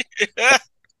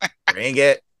 Bring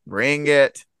it.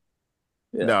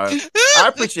 Yeah. No, I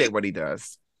appreciate what he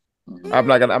does. I'm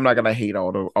not gonna hate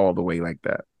all the way like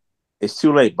that. It's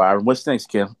too late, Byron. What's next,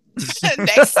 Kim?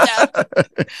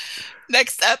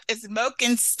 Next up is Moke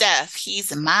and Steph.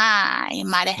 He's mine.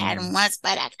 Might have had him once,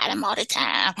 but I got him all the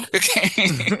time.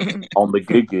 Okay. On the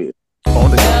good. On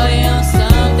the good.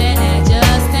 Something that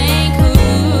just ain't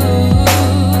cool.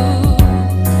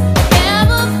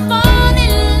 Never fall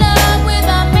in love with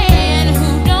a man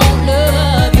who don't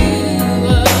love you.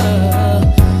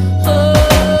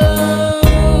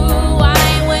 Oh,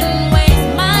 I wouldn't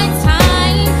waste my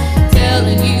time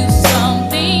telling you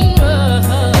something rough.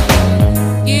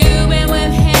 You've been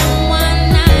with him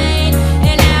one night,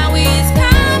 and now he's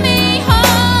coming home.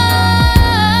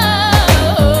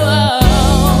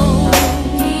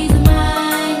 He's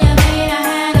mine, you may have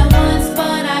had him once,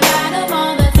 but I got him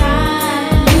all the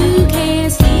time. You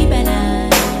can't sleep at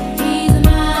night. He's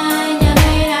mine, you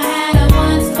may have had him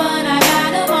once, but I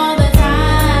got him all the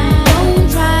time.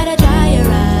 Don't try to dry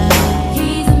your eyes.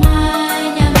 He's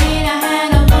mine, you may have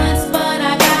had him once, but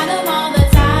I got him all the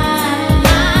time.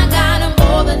 I got him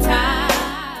all the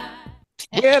time.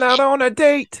 Went out on a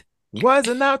date,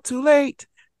 wasn't out too late.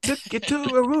 Took you to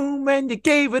a room and you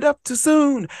gave it up too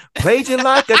soon. Played you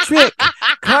like a trick,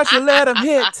 caught you let him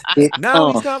hit.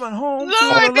 Now he's coming home to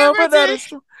a lover that is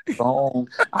strong.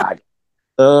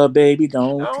 Baby,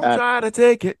 don't try to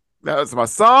take it. That was my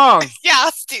song.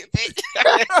 Y'all stupid.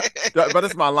 But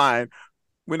it's my line.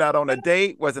 Went out on a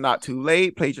date, wasn't out too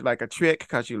late. Played you like a trick,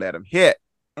 cause you let him hit.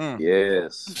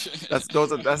 Yes,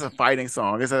 that's a fighting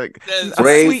song. It's a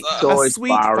great choice,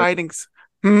 sweet fighting.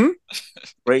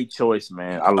 Great choice,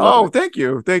 man. I love it. Thank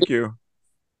you.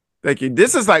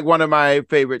 This is like one of my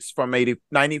favorites from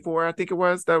 94, I think it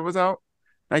was, that was out.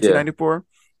 1994. Yeah.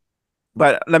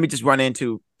 But let me just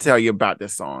tell you about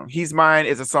this song. He's Mine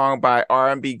is a song by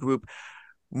R&B group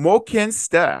Moke and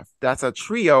Steph. That's a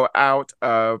trio out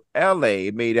of LA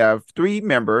made of 3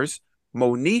 members,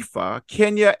 Monifa,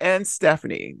 Kenya, and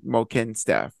Stephanie. Moke and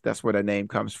Steph. That's where the name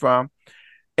comes from.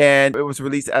 And it was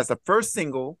released as the first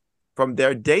single from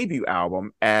their debut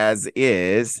album, As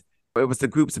Is. It was the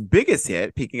group's biggest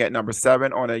hit, peaking at number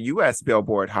 7 on a U.S.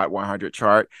 Billboard Hot 100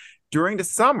 chart during the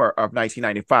summer of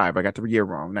 1995. I got the year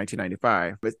wrong,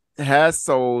 1995. It has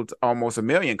sold almost 1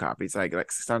 million copies, like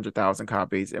 600,000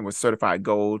 copies, and was certified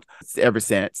gold ever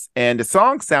since. And the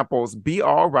song samples Be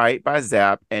All Right by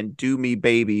Zapp and Do Me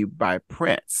Baby by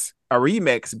Prince. A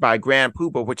remix by Grand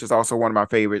Poobah, which is also one of my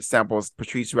favorites, samples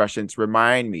Patrice Rushen's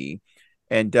Remind Me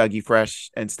and Dougie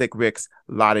Fresh and Slick Rick's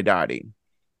Lottie Dottie.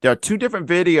 There are 2 different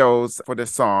videos for this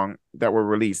song that were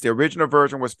released. The original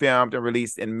version was filmed and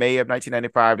released in May of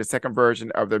 1995. The second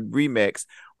version of the remix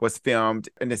was filmed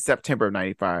in the September of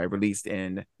 95, released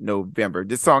in November.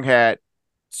 This song had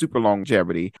super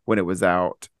longevity when it was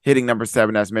out, hitting number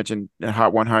 7, as mentioned, in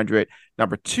Hot 100,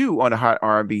 number 2 on the Hot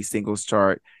R&B singles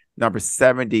chart, number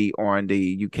 70 on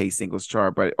the UK singles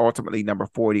chart, but ultimately number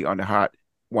 40 on the Hot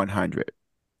 100.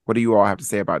 What do you all have to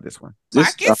say about this one?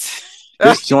 This joint,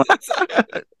 this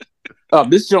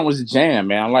joint was a jam,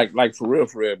 man. Like for real.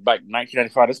 Back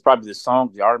 1995, that's probably the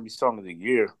R&B song of the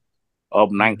year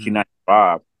of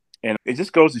 1995, and it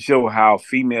just goes to show how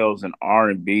females in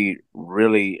R&B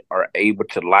really are able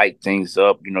to light things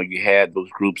up. You had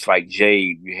those groups like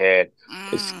Jade, you had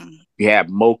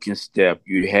Moke and Steph,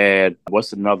 you had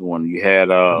what's another one? You had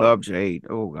Love Jade.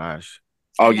 Oh gosh.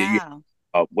 Oh yeah.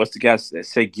 What's the guys that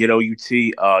say get OUT?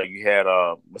 You had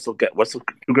what's the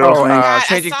 2 girls' name?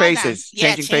 Changing Faces.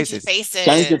 Changing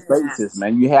Faces,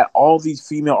 man. You had all these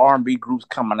female R&B groups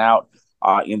coming out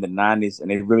in the 90s,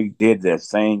 and they really did their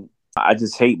thing. I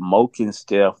just hate Moke and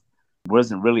Steph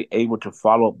wasn't really able to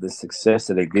follow up the success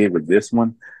that they did with this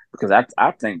one, because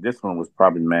I think this one was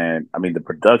probably, man, I mean, the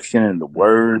production and the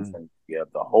words and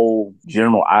the whole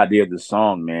general idea of the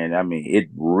song, man, I mean, it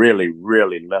really,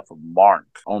 really left a mark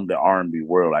on the R&B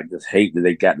world. I just hate that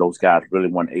they got those guys really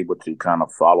weren't able to kind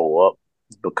of follow up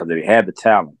because they had the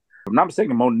talent. If I'm not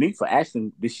mistaken, Monifa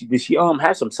actually did she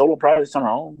have some solo projects on her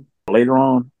own later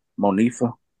on?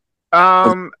 Monifa.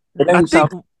 I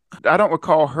think I don't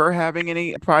recall her having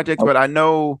any projects, but I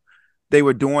know they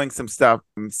were doing some stuff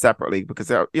separately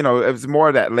because it was more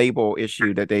of that label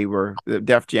issue that they were the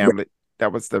Def Jam.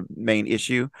 That was the main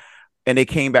issue, and they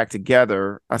came back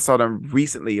together. I saw them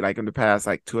recently, like in the past,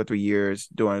 like 2 or 3 years,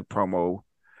 doing promo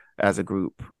as a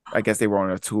group. I guess they were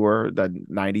on a tour, the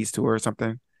 '90s tour or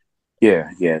something. Yeah.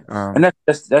 And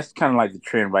that's kind of like the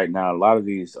trend right now. A lot of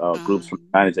these groups from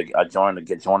the '90s are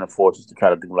joining forces to try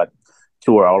to do like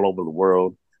tour all over the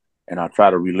world, and I'll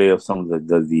try to relive some of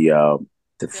the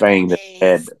fame that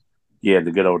had. Yeah,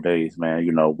 the good old days, man.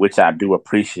 Which I do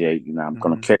appreciate. I'm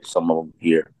gonna catch some of them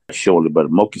here shortly, but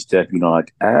Moki Step,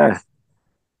 like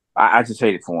I just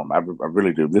hate it for him. I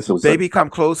really do. This was Baby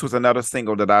Come Close was another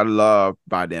single that I loved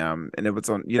by them, and it was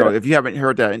on. If you haven't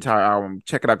heard that entire album,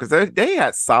 check it out because they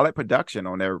had solid production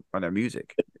on their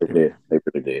music. They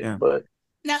really did. Yeah. But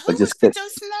now, who was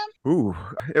producing them? Ooh,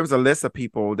 it was a list of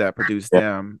people that produced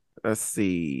them. Let's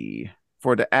see.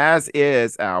 For the As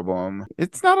Is album,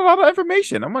 it's not a lot of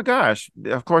information. Oh my gosh!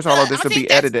 Of course, all of this will be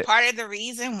edited. Part of the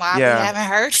reason why we haven't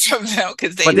heard from them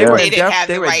because they didn't have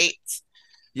the right.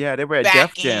 Yeah, they were at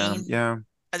Def Jam. Yeah,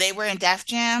 they were in Def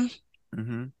Jam.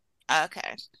 Mm-hmm.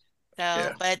 Okay,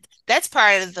 so but that's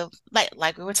part of the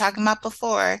like we were talking about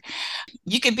before.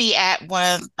 You could be at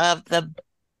one of the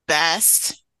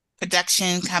best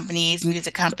production companies,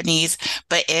 music companies,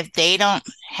 but if they don't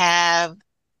have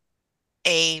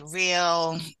a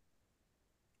real,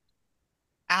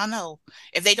 I don't know,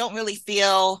 if they don't really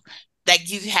feel that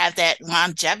you have that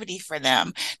longevity for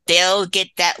them, they'll get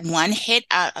that one hit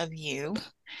out of you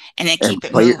and then keep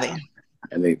it moving.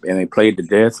 And they play it to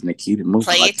death and they keep it moving.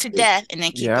 Play it to death and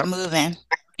then keep it moving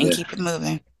and keep it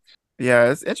moving.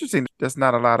 Yeah, it's interesting. There's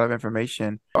not a lot of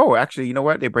information. Oh, actually, you know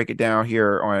what? They break it down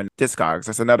here on Discogs.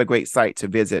 That's another great site to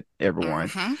visit, everyone.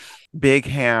 Big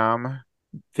Ham,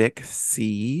 Vic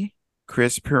C,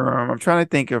 Chris Purim. I'm trying to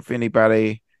think of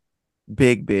anybody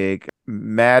big.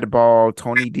 Madball,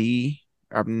 Tony D.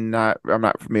 I'm not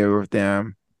familiar with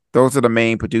them. Those are the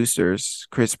main producers.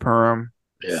 Chris Purim.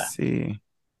 Yeah. Let's see.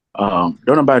 Don't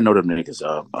nobody know them niggas.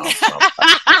 I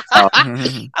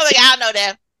don't know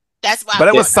them. That's why. But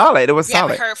it was solid. It was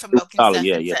solid. Heard from solid.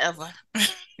 Yeah. Yeah,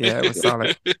 it was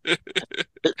solid.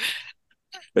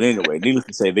 But anyway, needless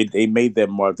to say, they made that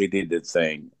mark. They did that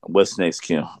thing. What's next,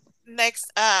 Kim?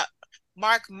 Next up,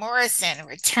 Mark Morrison,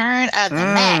 Return of the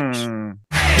Mac.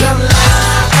 Your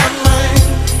life on mine.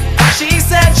 She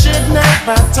said she'd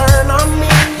never turn on me.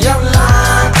 Your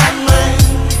life on mine.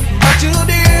 But you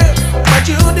did.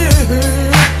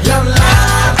 Your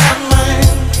life on mine.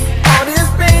 All this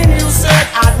pain you said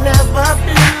I'd never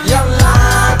feel. Your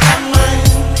life on mine.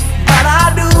 But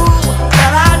I do.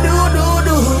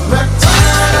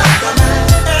 Return of the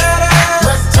Mac.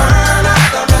 Return of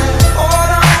the Mac.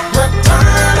 Hold on.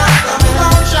 Return of the Mac.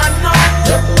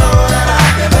 Don't you know that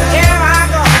I've been there? Here I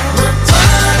go.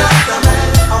 Return of the Mac.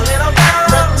 A little girl.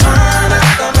 Return of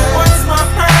the Mac. What's my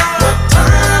pearl?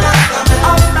 Return of the Mac.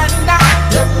 Up and down.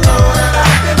 You know that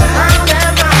I've been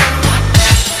there.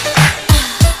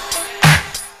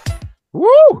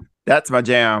 Woo! That's my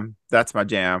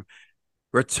jam.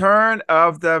 Return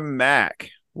of the Mac.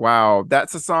 Wow,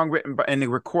 that's a song written and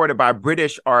recorded by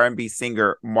British R&B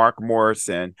singer Mark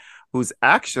Morrison, who's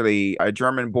actually a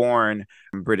German-born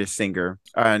British singer.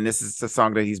 And this is the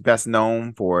song that he's best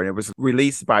known for. And it was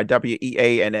released by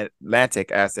WEA and Atlantic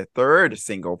as the third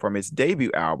single from his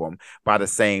debut album by the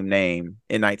same name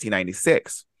in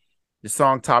 1996. The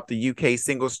song topped the UK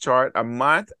singles chart a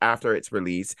month after its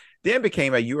release, then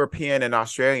became a European and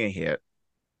Australian hit.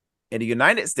 In the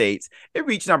United States, it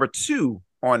reached number 2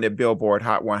 on the Billboard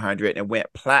Hot 100 and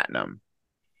went platinum.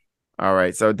 All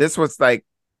right, so this was like,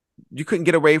 you couldn't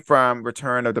get away from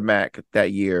Return of the Mac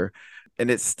that year. And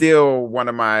it's still one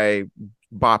of my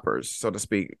boppers, so to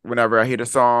speak. Whenever I hear the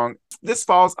song, this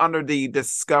falls under the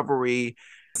Discovery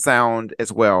sound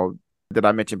as well that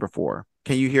I mentioned before.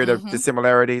 Can you hear the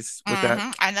similarities with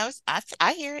that? I know.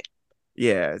 I hear it.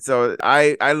 Yeah, so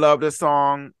I love this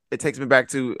song. It takes me back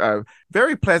to a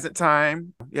very pleasant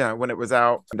time. Yeah, when it was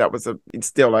out, that was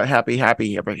still a happy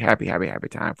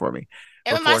time for me.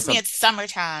 It reminds me of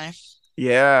summertime.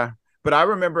 Yeah, but I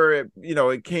remember it.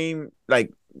 It came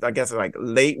like, I guess, like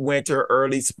late winter,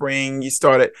 early spring. You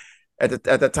started At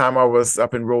the time I was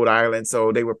up in Rhode Island,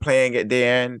 so they were playing it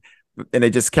then, and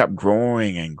it just kept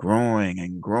growing and growing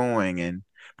and growing, and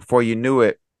before you knew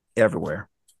it, everywhere.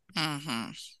 Mm-hmm.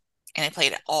 And they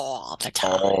played it all the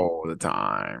time. All the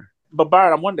time. But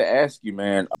Byron, I wanted to ask you,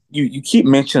 man. You keep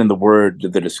mentioning the word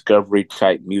the discovery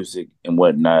type music and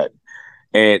whatnot,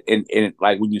 and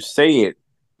like when you say it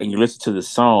and you listen to the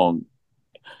song,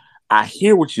 I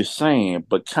hear what you're saying,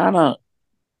 but kind of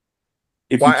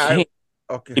if you Why can't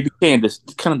okay. if you can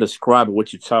just kind of describe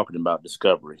what you're talking about,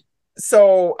 discovery.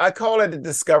 So I call it a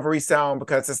discovery sound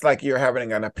because it's like you're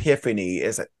having an epiphany.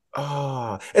 It's like,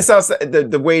 oh, it sounds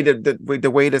the way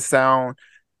the way the sound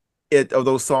of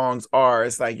those songs are.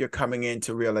 It's like you're coming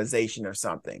into realization or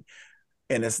something,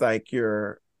 and it's like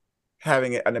you're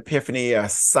having an epiphany, a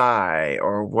sigh,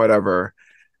 or whatever.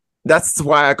 That's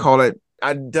why I call it.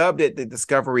 I dubbed it the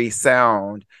discovery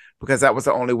sound because that was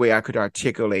the only way I could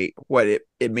articulate what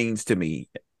it means to me.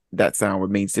 That sound what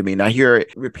means to me. And I hear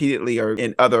it repeatedly or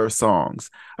in other songs,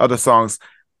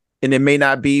 and it may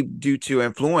not be due to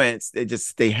influence. It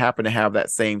just they happen to have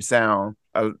that same sound.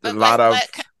 A lot of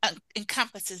what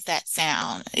encompasses that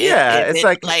sound. Yeah, Is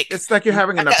it's like you're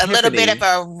having an a little bit of epiphany.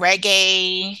 a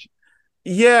reggae,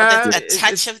 Yeah, a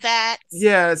touch of that.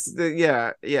 yeah,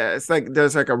 it's like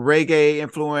there's like a reggae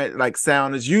influence like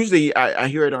sound. Is usually I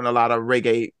hear it on a lot of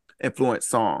reggae influenced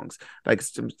songs. Like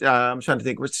I'm trying to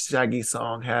think which Shaggy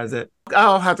song has it.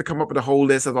 I'll have to come up with a whole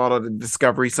list of all of the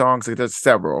Discovery songs. There's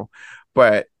several,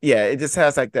 but yeah, it just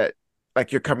has like that.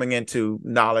 Like you're coming into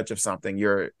knowledge of something.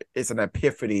 It's an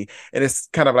epiphany, and it's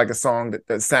kind of like a song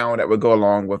the sound that would go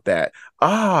along with that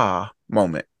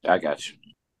moment. I got you.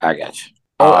 I got you.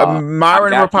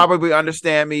 Myron will probably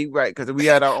understand me, right? Because we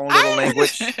had our own little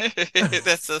language.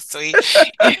 That's so sweet.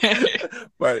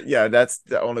 But yeah, that's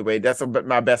the only way. That's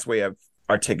my best way of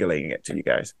articulating it to you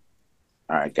guys.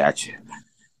 All right, got you.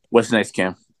 What's next,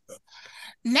 Kim?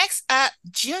 Next up,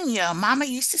 Junior. Mama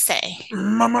used to say.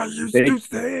 Mama used to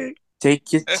say.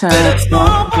 Take your time.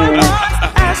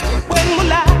 Ask when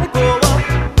will I grow up?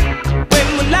 When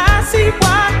will I see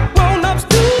what grown-ups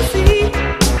do see?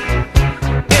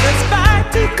 In a spite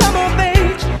to come of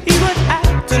age, he would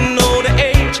have to know the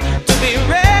age to be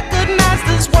recognized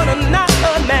as one and not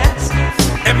a mass.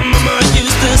 And Mama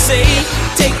used to say,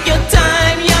 take your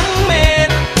time, young man.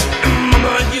 And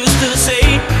Mama used to say,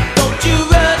 don't you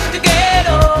rush to get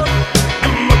old.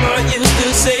 And Mama used to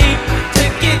say,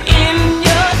 take it in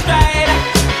your stride.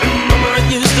 And Mama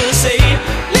used to say,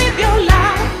 live your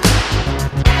life.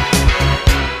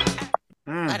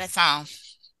 What a song.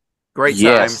 Great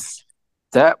times.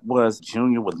 That was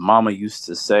Junior with Mama Used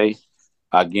to Say.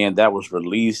 Again, that was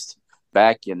released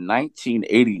back in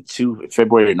 1982,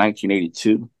 February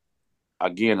 1982.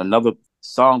 Again, another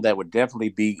song that would definitely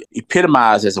be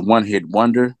epitomized as a one-hit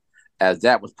wonder, as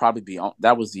that was probably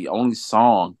the only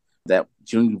song that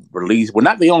Junior released. Well,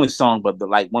 not the only song, but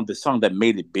one of the songs that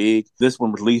made it big. This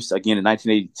one was released again in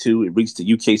 1982. It reached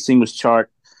the UK singles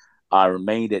chart,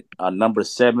 remained at number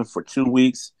 7 for 2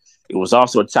 weeks. It was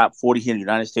also a top 40 hit in the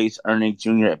United States, earning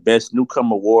Junior a Best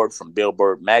Newcomer Award from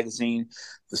Billboard magazine.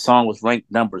 The song was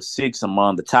ranked number 6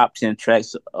 among the top 10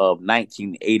 tracks of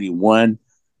 1981.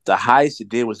 The highest it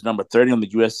did was number 30 on the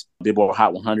U.S. Billboard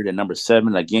Hot 100 and number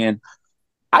 7. Again,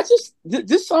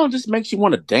 this song just makes you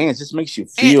want to dance. Just makes you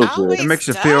feel good. It makes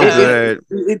you feel good.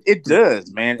 It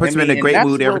does, man. Puts me in a great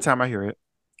mood every time I hear it.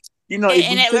 You know,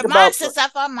 and it reminds us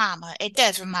of our mama. It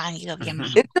does remind you of your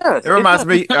mama. It does. It reminds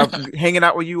me of hanging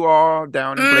out with you all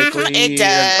down in Blakely. It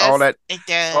does. And all that. It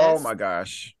does. Oh my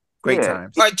gosh. Great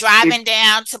times. Or driving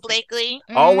down to Blakely.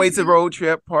 Always a road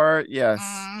trip part. Yes,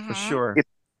 for sure.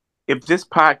 If this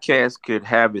podcast could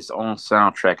have its own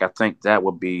soundtrack, I think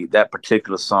that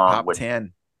particular song Top would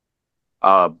 10.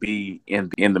 Be in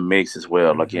the mix as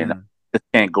well. Again, just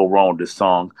can't go wrong with this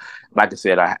song. Like I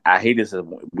said, I hate this.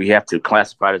 We have to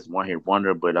classify this one hit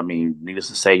wonder, but I mean, needless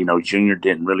to say, Junior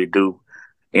didn't really do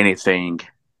anything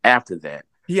after that.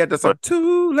 He had the song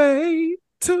 "Too Late,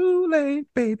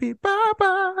 Baby, Bye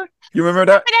Bye." You remember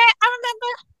that? I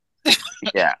remember.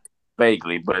 Yeah,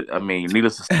 vaguely, but I mean,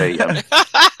 needless to say,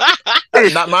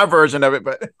 not my version of it,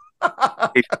 but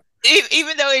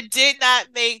even though it did not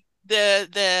make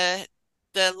the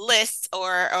list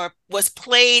or was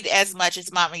played as much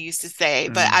as Mama used to say,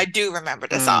 but I do remember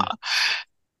the song.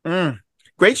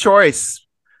 Great choice,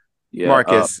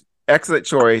 Marcus. Excellent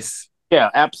choice. Yeah,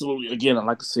 absolutely. Again,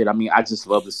 like I said, I mean, I just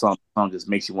love the song. The song just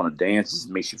makes you want to dance. Just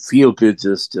makes you feel good.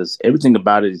 Just everything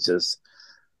about it is just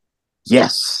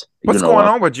yes. What's going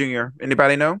on with Junior?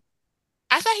 Anybody know?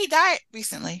 I thought he died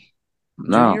recently.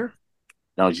 No. Junior?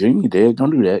 No, Junior did. Don't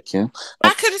do that, Kim.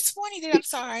 I could have sworn he did. I'm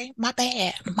sorry. My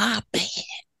bad.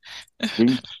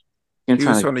 We He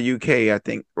was from the UK, I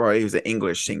think. Well, he was an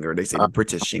English singer. They say the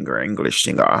British singer, English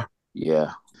singer.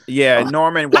 Yeah. Yeah,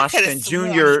 Norman I could Washington have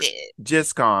sworn Jr. he did.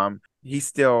 Giscom. He's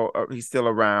still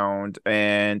around,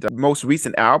 and most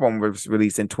recent album was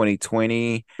released in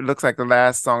 2020. It looks like the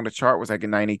last song to chart was like in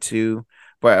 '92,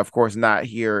 but of course not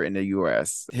here in the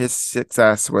U.S. His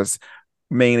success was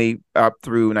mainly up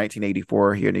through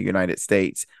 1984 here in the United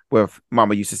States, with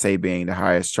Mama Used to Say being the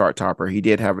highest chart topper. He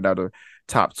did have another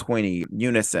top 20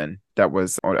 Unison that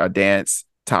was on a dance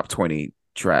top 20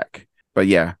 track. But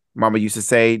yeah, Mama Used to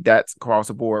Say, that's across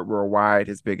the board worldwide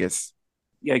his biggest.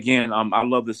 Yeah, again, I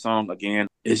love this song. Again,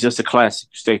 it's just a classic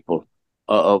staple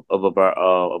of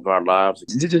our lives.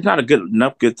 There's not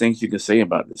enough good things you can say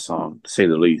about this song, to say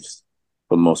the least,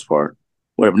 for the most part.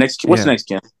 Whatever. What's next,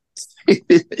 Ken?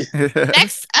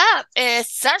 Next up is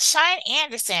Sunshine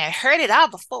Anderson. Heard it all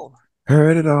before.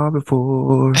 Heard it all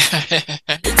before.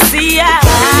 See, I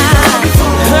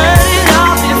heard it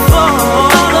all before.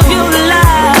 All of your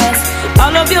lies,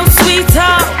 all of your sweet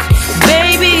talk.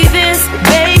 Baby this,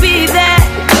 baby that.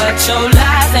 But your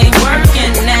lies ain't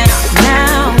working now.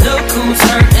 Now, look who's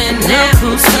hurting now.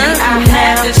 See, I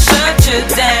had to shut you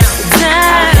down.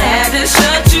 I had to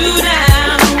shut you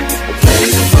down. Play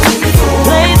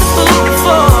the fool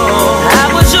before.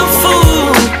 I was your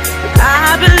fool.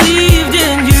 I believed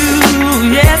in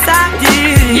you. Yes, I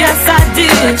did. Yes, I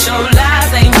did. But your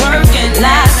lies ain't working.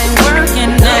 Lies ain't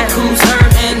working. Look who's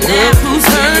hurting now. Look who's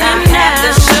hurting now. I had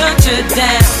to shut you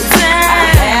down.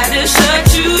 I had to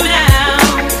shut you down.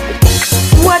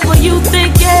 What were you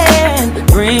thinking?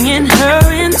 Bringing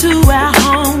her into our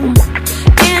home.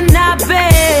 In our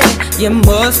bed. You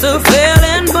must have fell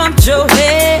and bumped your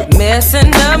head.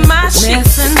 Messing up my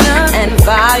sheets. And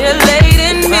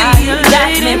violating me. Got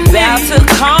me about to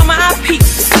call my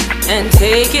peace and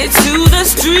take it to the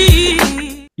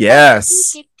street.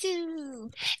 Yes.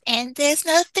 And there's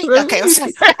nothing. Okay, I'm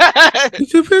sorry.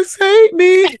 You persuade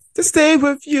me to stay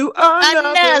with you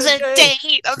Another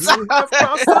day. I'm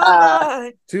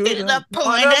sorry. To The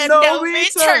point of no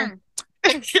return.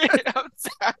 I'm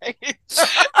sorry.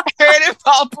 I heard it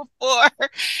all before.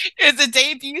 It's a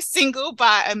debut single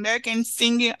by American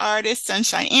singing artist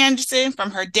Sunshine Anderson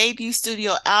from her debut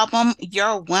studio album,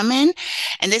 Your Woman.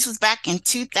 And this was back in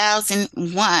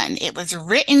 2001. It was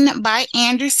written by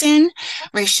Anderson,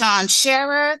 Rashawn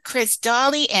Scherer, Chris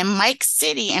Dawley, and Mike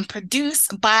City, and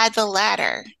produced by the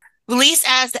latter. Released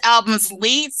as the album's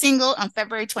lead single on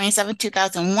February 27,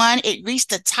 2001, it reached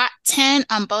the top 10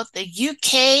 on both the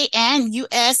UK and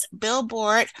US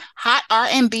Billboard Hot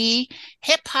R&B,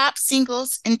 Hip Hop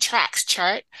Singles and Tracks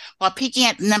chart, while peaking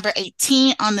at number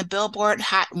 18 on the Billboard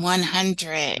Hot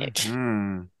 100.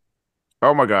 Mm-hmm.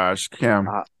 Oh my gosh, Kim.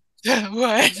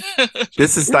 What?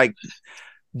 This is like,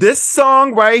 this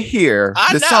song right here,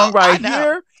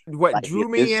 here, what Like,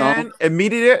 drew this me song? in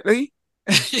immediately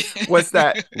was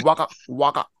that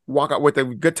waka with the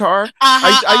guitar. I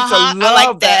used to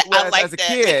love that as a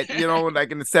kid, you know,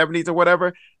 like in the 70s or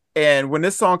whatever. And when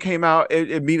this song came out,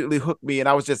 it immediately hooked me and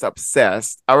I was just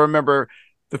obsessed. I remember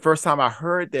the first time I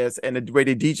heard this and the way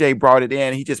the DJ brought it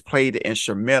in, he just played the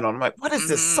instrumental. I'm like, what is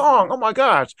this song? Oh my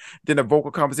gosh. Then the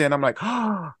vocal comes in. I'm like,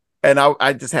 oh. And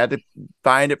I just had to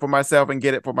find it for myself and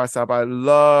get it for myself. I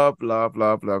love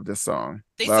this song.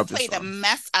 They used to play the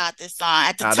mess out of this song.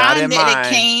 At the time that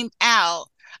it came out,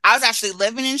 I was actually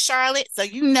living in Charlotte, so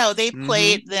you know they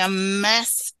played the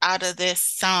mess out of this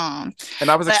song.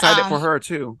 And I was excited for her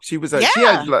too. She was she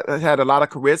had a lot of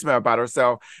charisma about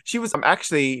herself. She was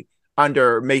actually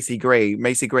under Macy Gray.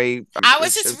 Macy Gray. I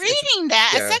was just reading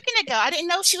that a second ago. I didn't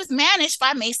know she was managed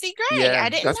by Macy Gray. Yeah, I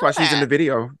didn't that's know why she's in the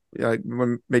video. Yeah,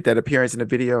 made that appearance in the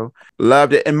video.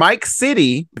 Loved it. And Mike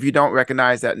City, if you don't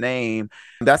recognize that name,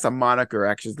 that's a moniker.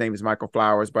 Actually, his name is Michael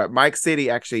Flowers. But Mike City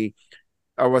actually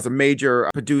was a major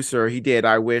producer. He did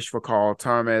I Wish for Carl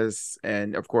Thomas,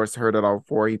 and of course Heard It All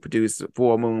Before. He produced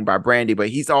Full Moon by Brandy, but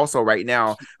he's also right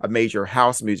now a major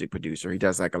house music producer. He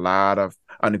does like a lot of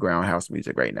underground house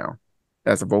music right now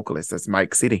as a vocalist. That's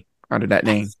Mike City under that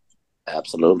name.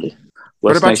 Absolutely.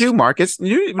 What about you, Marcus?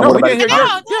 You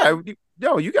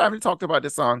haven't talked about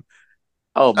this song.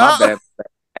 Oh, my bad.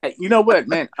 Hey, you know what,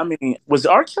 man? I mean, was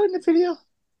R. Kelly in the video?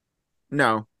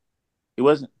 No, it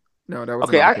wasn't. No, that was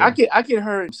okay. I get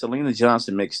her and Selena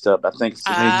Johnson mixed up. I think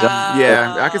Selena Johnson.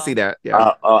 Yeah, I can see that.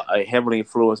 Yeah, heavily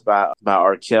influenced by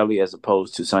R. Kelly as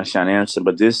opposed to Sunshine Anderson.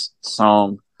 But this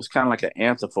song was kind of like an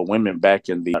anthem for women back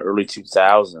in the early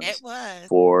 2000s. It was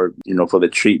for the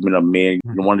treatment of men.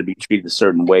 You wanted to be treated a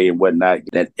certain way and whatnot.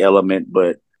 That element,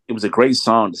 but it was a great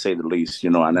song to say the least.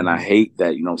 And then I hate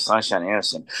that Sunshine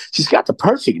Anderson. She's got the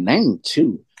perfect name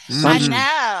too. I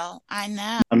know. I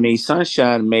know. I mean,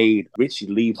 Sunshine made Richie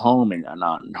leave home in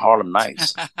Harlem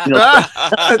Nights. You know,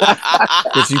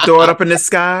 Because you throw it up in the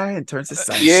sky and turns to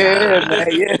yeah, sunshine. man,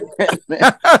 yeah,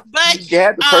 man. But She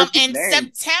had the perfect in name.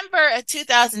 September of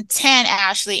 2010,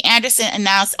 Ashley Anderson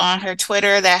announced on her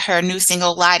Twitter that her new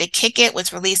single "Lie to Kick It"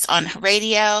 was released on her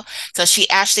radio. So she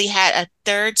actually had a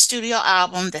third studio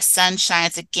album, "The Sun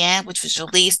Shines Again," which was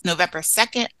released November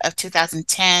 2nd of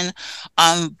 2010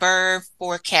 on Verve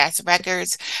Forecast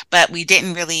Records. But we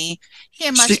didn't really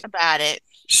hear much about it.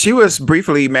 She was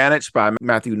briefly managed by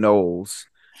Matthew Knowles.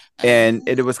 And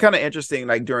it was kind of interesting,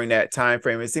 like during that time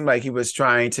frame, it seemed like he was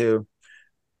trying to,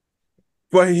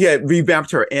 well, he had revamped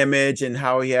her image and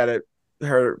how he had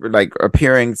her like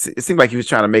appearing. It seemed like he was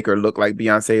trying to make her look like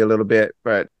Beyonce a little bit,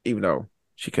 but even though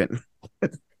she couldn't.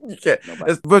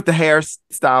 It's with the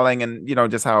hairstyling and, you know,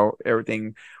 just how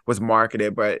everything was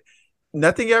marketed, but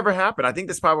nothing ever happened. I think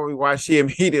that's probably why she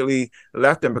immediately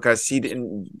left him, because she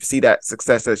didn't see that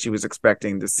success that she was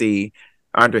expecting to see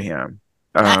under him.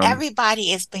 Not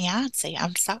everybody is Beyonce.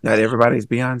 I'm sorry. Not everybody's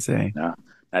Beyonce. No,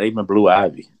 not even Blue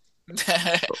Ivy. Don't be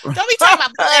talking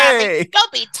about Blue Ivy.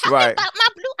 Don't be talking about my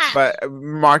Blue Ivy. But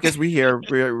Marcus, we're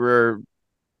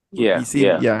yeah,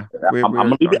 yeah. I'm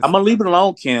gonna leave it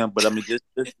alone, Kim. But I mean, just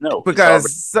no.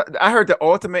 Because I heard the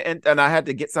ultimate, and I had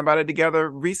to get somebody together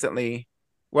recently.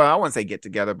 Well, I wouldn't say get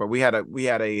together, but we had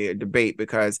a debate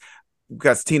because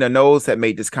Tina Knowles had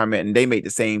made this comment and they made the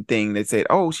same thing. They said,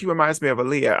 "Oh, she reminds me of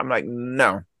Aaliyah." I'm like,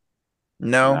 no.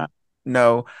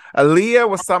 Aaliyah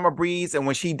was Summer Breeze, and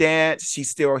when she danced, she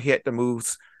still hit the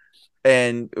moves,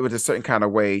 and it was a certain kind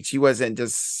of way. She wasn't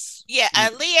just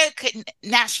Aaliyah could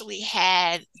naturally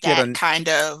had that kind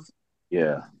of she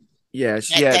had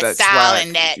that style swag.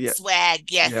 And that swag.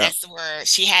 Yes, that's the word.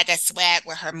 She had that swag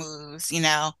with her moves, you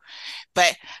know.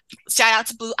 But shout out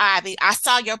to Blue Ivy. I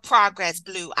saw your progress,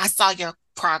 Blue. I saw your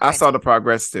progress. I saw the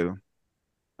progress too.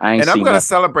 I'm going to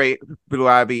celebrate Blue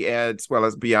Ivy as well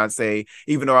as Beyonce,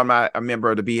 even though I'm not a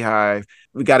member of the Beehive.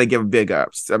 We got to give big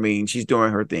ups. I mean, she's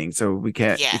doing her thing, so we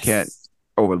can't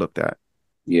overlook that.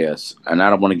 Yes, and I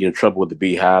don't want to get in trouble with the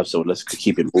Beehive, so let's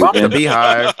keep it moving. Fuck the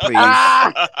Beehive, please.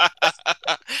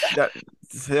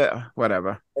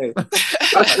 Whatever. Hey.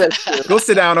 Go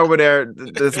sit down over there.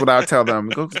 That's what I'll tell them.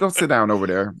 Go sit down over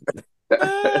there.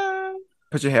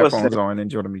 Put your headphones on and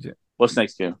enjoy the music. What's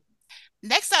next, Kim?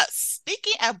 Next up,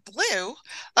 speaking of Blue,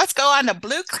 let's go on the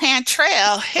Blue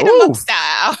Cantrell hit 'em up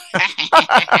style.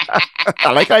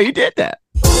 I like how you did that.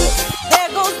 There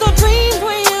goes the dreams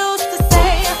we used to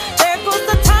say. There goes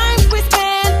the times we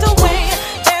spent away.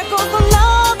 There goes the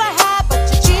love I had, but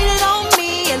you cheated on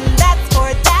me, and that's for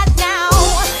that now.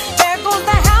 There goes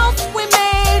the house we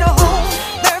made a home.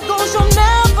 There goes you'll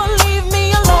never leave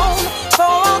me alone. For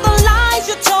all the lies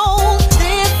you told,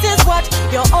 this is what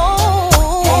you own.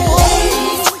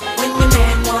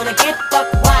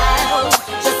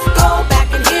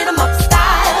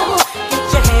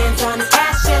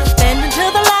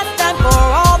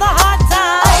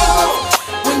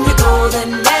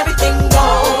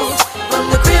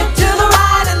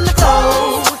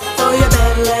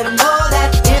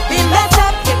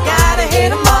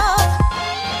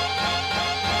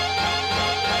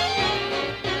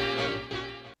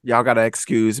 Y'all gotta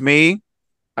excuse me.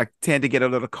 I tend to get a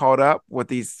little caught up with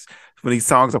these when these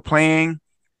songs are playing,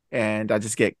 and I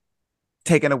just get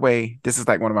taken away. This is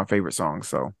like one of my favorite songs.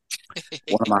 So,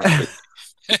 one of my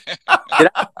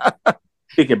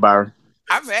pick it, Byron.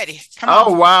 I'm ready. Come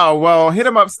on. Wow! Well, hit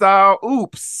 'em up style.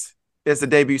 Oops is the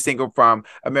debut single from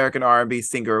American R&B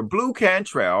singer Blue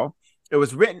Cantrell. It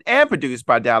was written and produced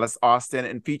by Dallas Austin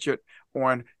and featured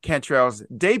on Cantrell's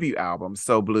debut album,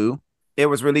 So Blue. It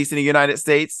was released in the United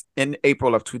States in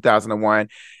April of 2001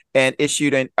 and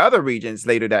issued in other regions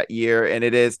later that year. And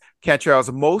it is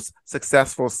Cantrell's most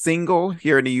successful single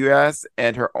here in the U.S.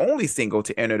 and her only single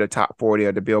to enter the top 40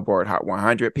 of the Billboard Hot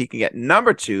 100, peaking at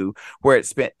number 2, where it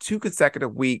spent 2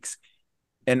 consecutive weeks.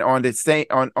 And on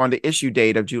the issue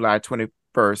date of July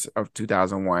 21st of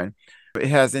 2001, it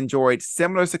has enjoyed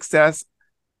similar success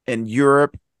in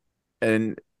Europe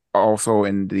and also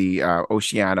in the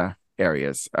Oceania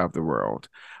areas of the world.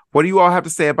 What do you all have to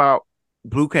say about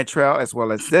Blue Cantrell as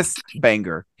well as this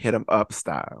banger, Hit 'em Up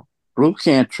Style? Blue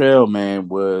Cantrell, man,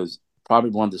 was probably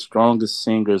one of the strongest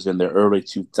singers in the early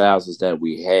 2000s that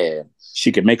we had.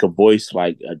 She could make a voice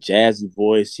like a jazzy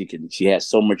voice. She had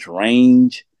so much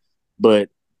range,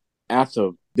 but after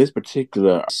this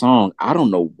particular song, I don't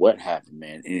know what happened,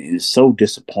 man. And it's so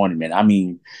disappointing, man. I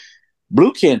mean,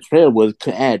 Blue Cantrell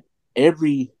had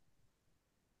every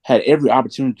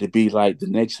opportunity to be like the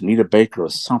next Anita Baker or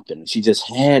something. She just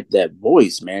had that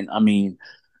voice, man. I mean,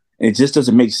 it just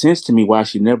doesn't make sense to me why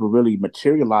she never really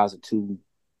materialized it to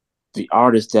the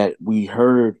artist that we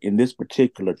heard in this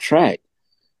particular track.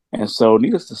 And so,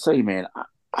 needless to say, man,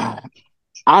 I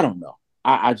don't know.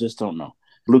 I just don't know.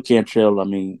 Blue Cantrell, I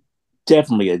mean,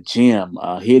 definitely a gem,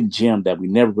 a hidden gem that we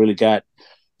never really got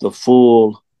the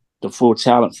full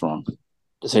talent from,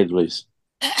 to say the least.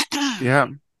 Yeah.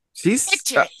 She's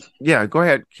Picture it. Yeah, go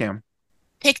ahead, Kim.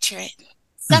 Picture it.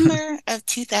 Summer of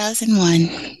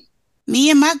 2001. Me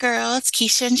and my girls,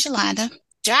 Keisha and Shalonda,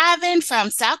 driving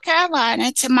from South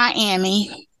Carolina to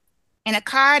Miami in a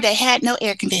car that had no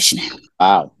air conditioning.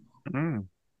 Wow. Mm.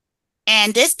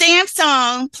 And this damn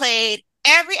song played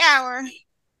every hour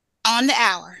on the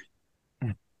hour.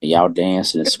 Y'all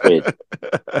dancing and sweat.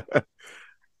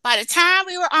 By the time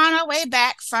we were on our way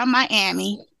back from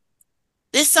Miami,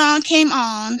 this song came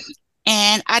on,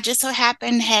 and I just so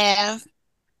happened to have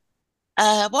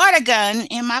a water gun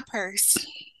in my purse.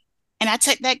 And I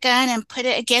took that gun and put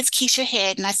it against Keisha's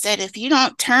head, and I said, if you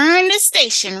don't turn the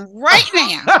station right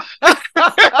now.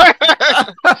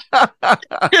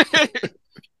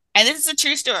 And this is a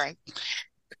true story.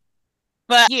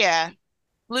 But yeah,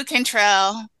 Blue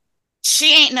Cantrell,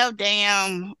 she ain't no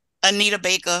damn Anita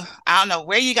Baker. I don't know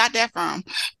where you got that from,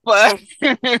 but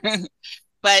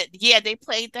but yeah, they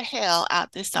played the hell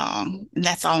out this song. And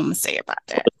that's all I'm gonna say about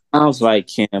that. Sounds like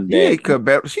Kim. She could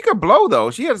blow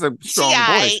though. She has a strong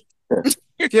voice.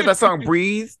 She had that song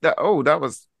 "Breathe." That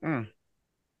was.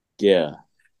 Yeah,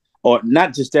 or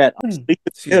not just that. Sleep in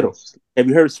the Middle. Have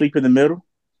you heard "Sleep in the Middle"?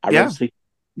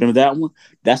 Remember that one?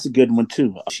 That's a good one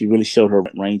too. She really showed her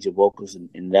range of vocals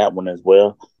in that one as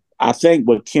well. I think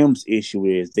what Kim's issue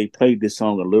is they played this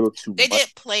song a little too much. They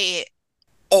did play it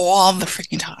all the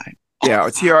freaking time. Yeah,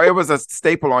 TR. It was a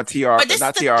staple on TR, but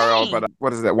not TRL, but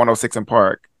what is that? 106 in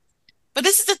Park. But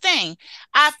this is the thing.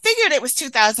 I figured it was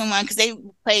 2001 because they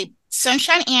played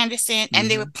Sunshine Anderson and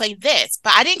they would play this.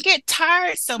 But I didn't get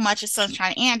tired so much of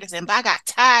Sunshine Anderson, but I got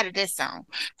tired of this song.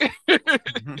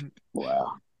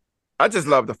 Wow. I just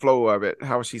love the flow of it,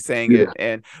 how she sang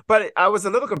it. But I was a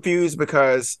little confused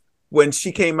because when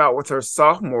she came out with her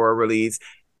sophomore release,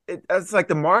 it's like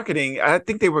the marketing, I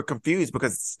think they were confused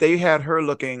because they had her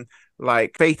looking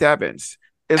like Faith Evans.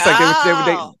 It's like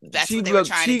that's what they were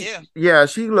trying to do. Yeah,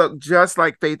 she looked just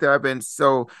like Faith Evans.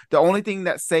 So the only thing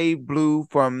that saved Blue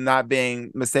from not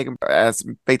being mistaken as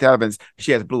Faith Evans,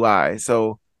 she has blue eyes.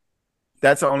 So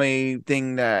that's the only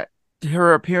thing that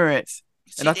her appearance.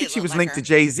 And I think she was linked to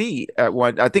Jay-Z at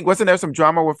one. I think wasn't there some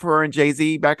drama with her and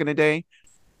Jay-Z back in the day?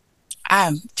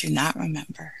 I do not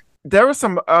remember. There was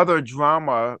some other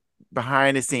drama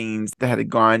behind the scenes that had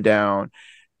gone down.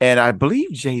 And I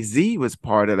believe Jay-Z was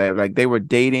part of that. Like they were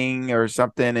dating or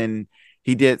something and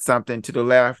he did something to the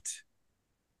left.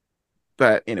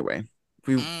 But anyway,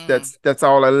 that's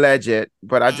all alleged.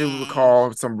 But I do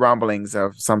recall some rumblings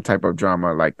of some type of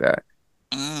drama like that.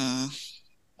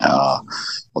 Well,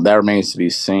 that remains to be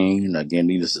seen. Again,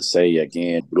 needless to say,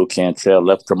 Blue Cantrell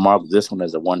left her mark. This one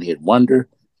as a one-hit wonder.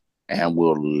 And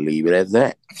we'll leave it at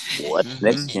that. What's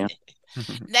next, Kim?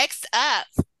 Next up,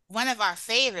 one of our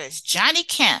favorites, Johnny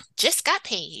Kemp, Just Got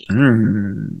Paid. Check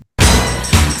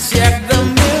the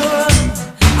mirror,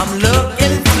 I'm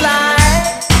looking fly.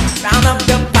 Round up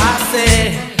the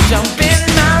posse, jump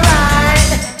in my ride.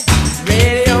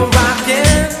 Radio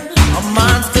rocking, a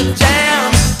monster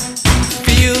jam.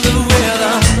 Feel the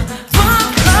rhythm,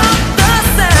 pump up the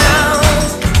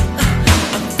sound.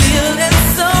 I'm feeling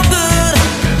so good,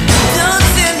 don't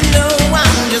you know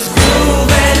I'm just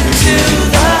grooving to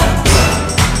the.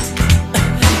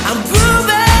 I'm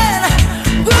grooving.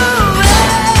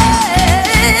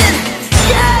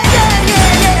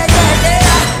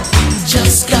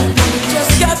 Just got paid.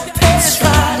 It's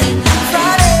Friday.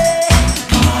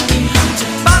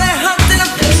 Body humping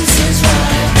up. This is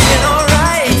right. Feeling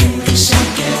alright.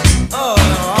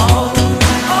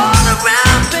 All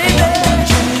around, baby.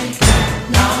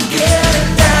 Now I'm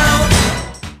getting down.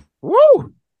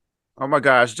 Woo! Oh my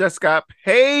gosh, just got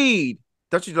paid.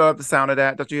 Don't you love the sound of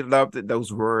that? Don't you love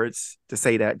those words to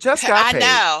say that? Just got paid.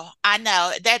 I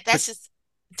know. That's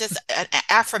just an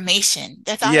affirmation.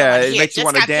 That's all. Yeah, it makes you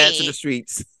want to dance in the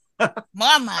streets.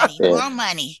 More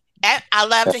money. I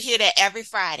love to hear that every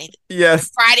Friday.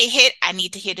 Yes. Friday hit, I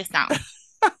need to hear the song.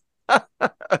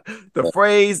 The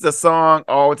phrase, the song,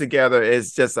 all together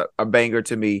is just a banger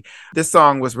to me. This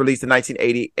song was released in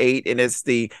 1988, and it's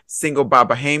the single by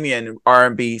Bahamian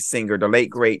R&B singer, the late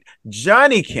great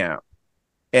Johnny Kemp,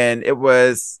 and it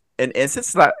was an instant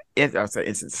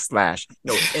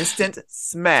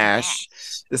smash.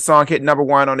 The song hit number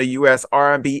 1 on the U.S.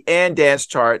 R&B and dance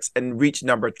charts and reached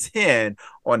number 10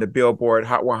 on the Billboard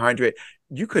Hot 100.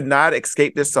 You could not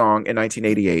escape this song in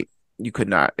 1988. You could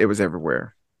not. It was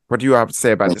everywhere. What do you have to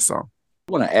say about this song?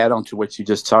 I want to add on to what you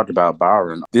just talked about,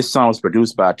 Byron. This song was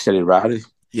produced by Teddy Riley.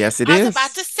 Yes, it I is. was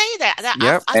about to say that.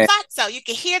 Yep. I thought so. You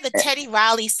can hear the Teddy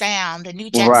Riley sound, the New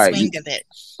Jack Right. swing of it.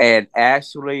 And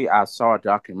actually, I saw a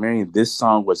documentary. This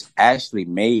song was actually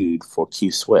made for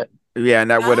Keith Sweat. Yeah,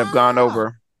 and that would have gone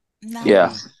over. No.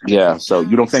 Yeah. So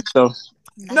you don't think so?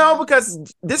 No,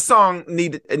 because this song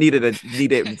needed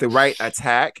the right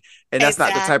attack, and that's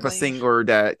not the type of singer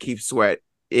that Keith Sweat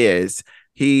is.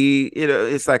 He,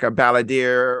 it's like a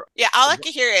balladeer. Yeah, all I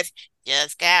can hear is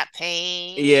just got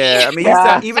paid. Yeah, I mean, he's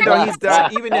done, even though he's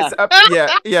done, even his up,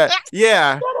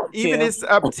 even his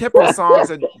up tempo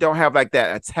songs don't have like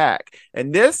that attack.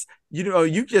 And this,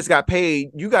 you just got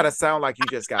paid. You got to sound like you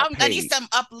just got paid. I need some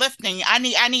uplifting. I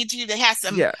need you to have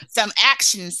some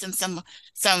action, some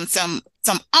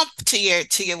ump to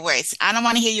your voice. I don't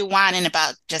want to hear you whining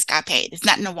about just got paid. It's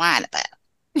nothing to whine about.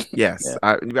 Yes,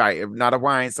 right. Not a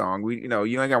whine song. You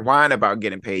ain't gonna whine about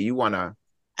getting paid. You wanna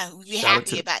be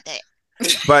happy about that.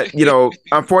 But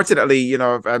unfortunately,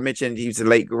 if I mentioned he's a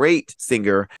late great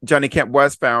singer, Johnny Kemp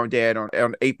was found dead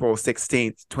on April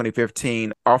 16th,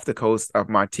 2015, off the coast of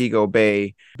Montego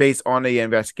Bay. Based on the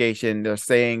investigation, they're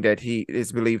saying that he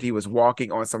is believed he was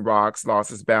walking on some rocks, lost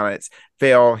his balance,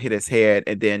 fell, hit his head,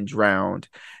 and then drowned.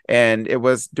 And it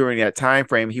was during that time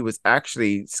frame he was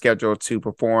actually scheduled to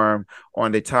perform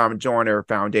on the Tom Joyner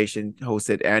Foundation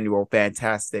hosted annual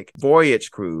Fantastic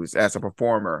Voyage cruise as a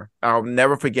performer. I'll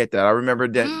never forget that. I remember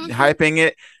hyping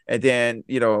it, and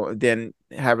then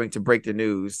having to break the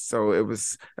news. So it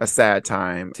was a sad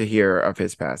time to hear of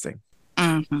his passing.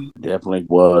 Mm-hmm. Definitely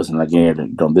was. And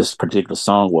again, this particular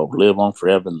song will live on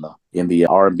forever in the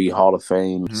R&B Hall of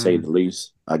Fame, to say the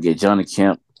least. Again, Johnny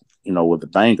Kemp, with a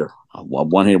banger.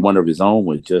 One hit wonder of his own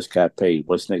with Just Got Paid.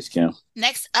 What's next, Kim?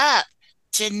 Next up,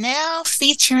 Janelle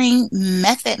featuring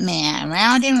Method Man,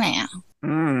 Round and Round.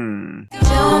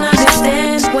 Don't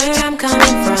understand where I'm coming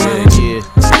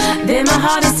from. Then my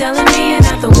heart is telling me you're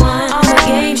not the one. All the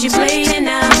games you played and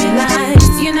now you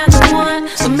realize you're not the one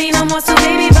for me no more. So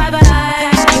baby, bye bye.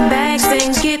 Pack your bags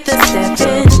and get the step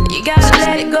in. You gotta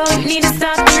let it go. You need to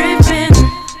stop tripping.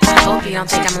 I hope you don't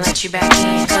think I'm gonna let you back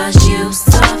in, 'cause you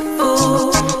suck,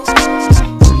 fool.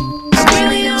 I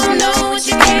really don't know what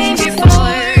you came here for.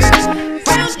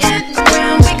 Round and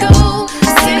round we go,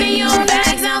 sending your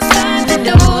bags outside the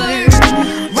door.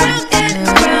 Round and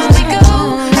round we go,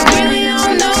 I really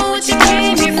don't know what you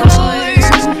came here for.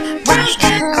 Round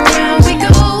and round we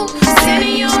go,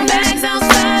 sending your bags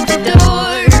outside the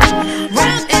door.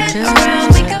 Round and round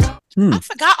we go. I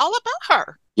forgot all about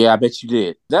her. Yeah, I bet you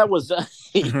did. That was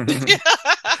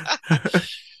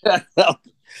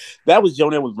that was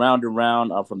Jonah with Round and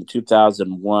Round from the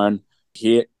 2001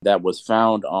 hit that was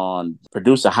found on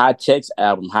producer High Tech's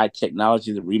album High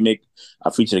Technology. The remix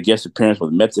featured a guest appearance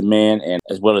with Method Man, and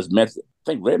as well as Method.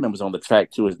 I think Redman was on the track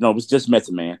too. No, it was just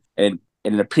Method Man, and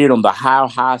it appeared on the How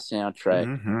High soundtrack.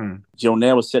 Mm-hmm.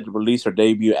 Jonelle was set to release her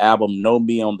debut album Know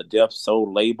Me on the Def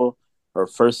Soul label. Her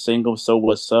first single, So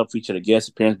What's Up, featured a guest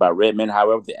appearance by Redman.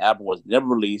 However, the album was never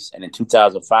released, and in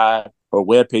 2005, her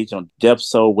webpage on Def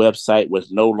Soul website was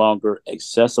no longer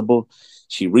accessible.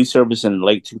 She resurfaced in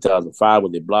late 2005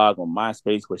 with a blog on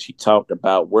MySpace where she talked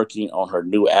about working on her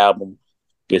new album,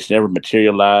 which never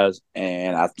materialized.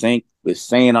 And I think with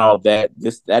saying all that,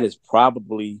 that is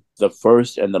probably the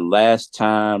first and the last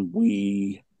time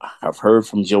we have heard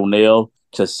from Jonelle,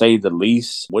 to say the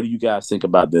least. What do you guys think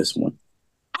about this one?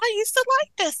 I used to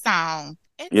like this song.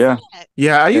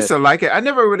 I used to like it. I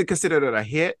never really considered it a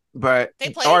hit, but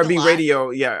R&B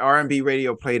radio, R&B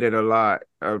radio played it a lot.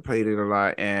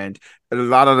 And a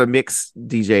lot of the mix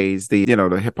DJs,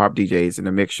 the hip hop DJs and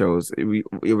the mix shows,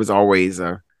 it was always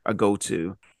a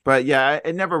go-to. But yeah,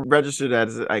 it never registered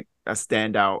as like a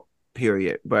standout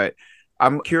period. But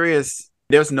I'm curious.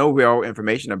 There's no real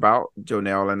information about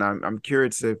Jonelle, and I'm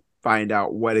curious to find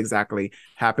out what exactly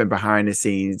happened behind the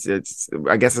scenes.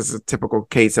 I guess it's a typical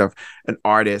case of an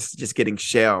artist just getting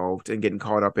shelved and getting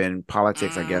caught up in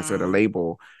politics, I guess, or the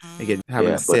label, and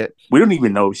having to sit. We don't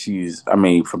even know if she's,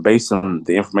 based on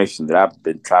the information that I've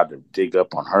been trying to dig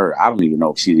up on her, I don't even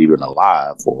know if she's even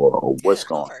alive or what's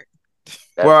going on.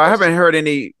 Well, I haven't heard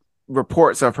any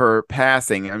reports of her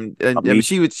passing.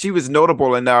 She was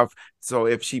notable enough. So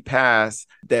if she passed,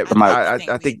 that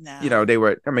I think they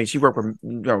were. She worked with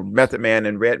Method Man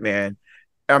and Redman.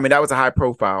 That was a high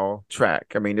profile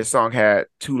track. This song had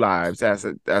two lives as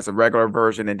a regular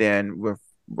version, and then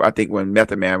I think when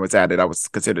Method Man was added, I was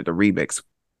considered the remix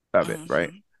of it,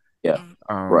 right? Yeah,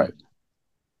 right.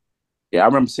 Yeah, I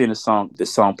remember seeing this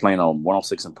song playing on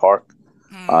 106 in Park.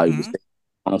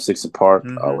 on 6 and Park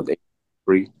with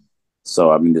 83.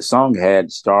 So I mean, the song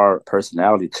had star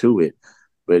personality to it,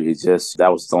 but it just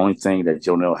that was the only thing that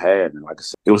Jonelle had, and like I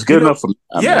said, it was good enough for me.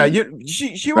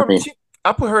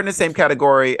 I put her in the same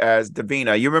category as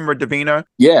Davina. You remember Davina?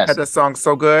 Yes, had that song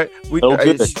so good. So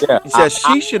good. She said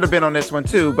she should have been on this one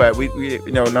too, but we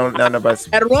none of us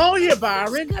had her on here,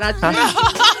 Byron. And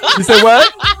you said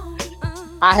what?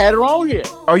 I had her on here.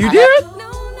 Oh, you did?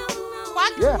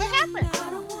 What? Yeah. What happened?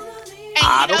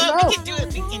 I don't know. We can do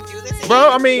it. We can do this. Bro,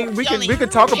 I mean, we can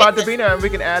talk about Davina and we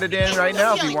can add it in right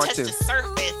now if you want to.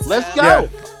 Let's go.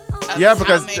 Yeah,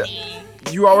 because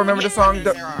you all remember the song.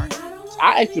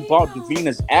 I actually bought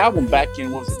Davina's album back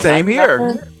in. What was it? Same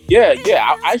here. Yeah.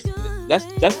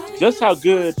 That's just how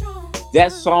good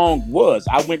that song was.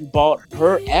 I went and bought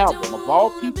her album of all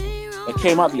people that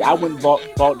came out. I went and bought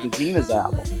Davina's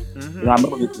album. You know, I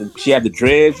remember she had the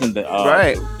dreads and the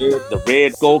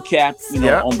red gold cap,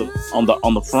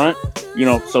 on the front. You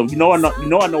know, so I know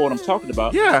what I'm talking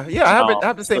about. Yeah, I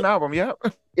have the same album. Yeah,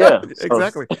 yeah,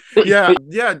 exactly. Yeah.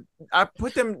 I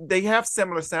put them. They have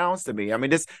similar sounds to me. I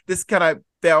mean, this kind of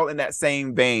fell in that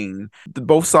same vein.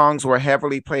 Both songs were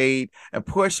heavily played and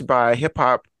pushed by hip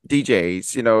hop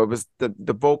DJs. You know, it was the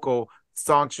vocal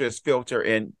songstress filter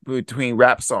in between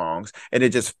rap songs, and it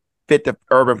just fit the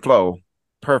urban flow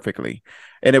perfectly.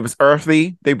 And it was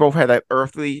earthy. They both had that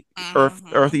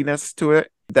earthiness to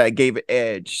it that gave it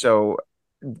edge. So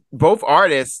both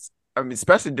artists, I mean,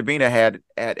 especially Davina had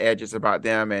edges about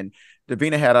them, and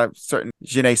Davina had a certain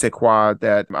je ne sais quoi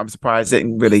that I'm surprised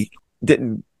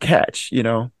didn't catch,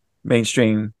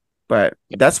 mainstream. But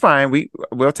that's fine.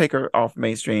 We'll take her off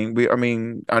mainstream.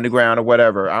 Underground or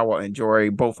whatever. I will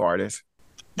enjoy both artists.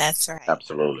 That's right.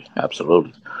 Absolutely.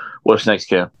 What's next,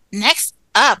 Kim? Next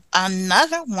up,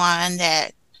 another one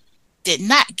that did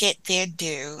not get their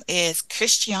due is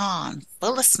Christian,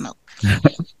 Full of Smoke.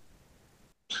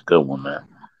 It's a good one, man.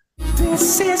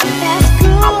 This is as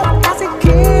good as it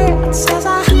gets as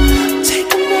I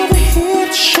take another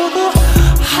hit, sugar.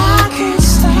 I can't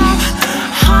stop,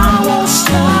 I won't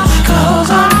stop, 'cause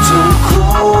I'm too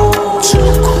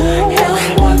cool,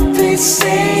 and what they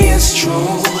say is true.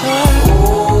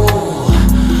 Ooh,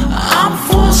 I'm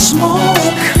full of smoke,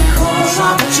 'cause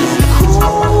I'm too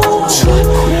cool,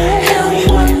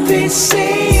 and what they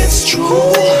say is true.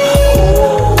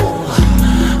 Ooh,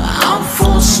 I'm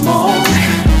full of smoke.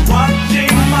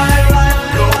 Watching my life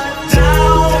go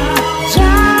down,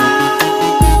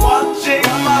 watching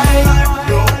my life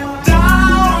go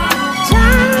down,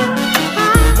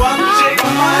 watching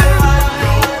my life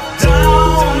go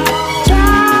down,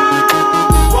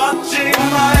 watching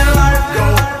my life go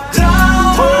down.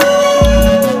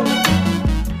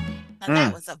 Now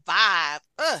that was a vibe.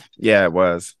 Ugh. Yeah, it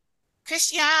was.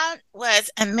 Christian was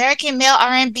American male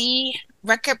R&B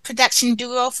record production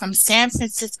duo from San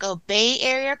Francisco Bay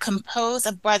Area, composed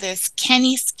of brothers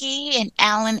Kenny Ski and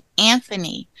Alan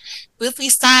Anthony. Briefly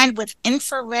signed with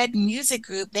Infrared Music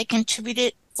Group, they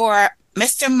contributed for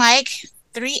Mr. Mike,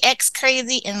 3X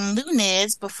Crazy, and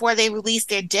Luniz before they released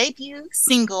their debut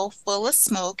single, Full of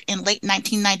Smoke, in late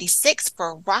 1996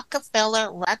 for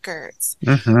Rockefeller Records,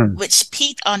 which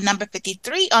peaked on number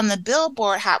 53 on the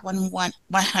Billboard Hot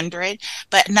 100,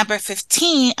 but number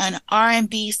 15 on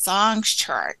R&B Songs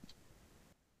chart.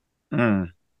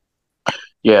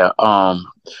 Yeah,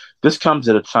 this comes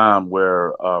at a time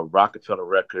where Rockefeller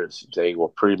Records, they were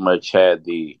pretty much had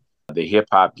the hip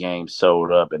hop game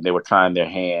sold up, and they were trying their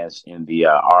hands in the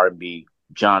R&B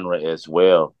genre as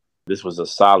well. This was a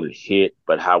solid hit,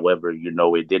 but however,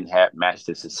 it didn't match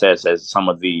the success as some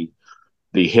of the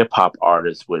hip hop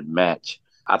artists would match.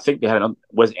 I think they had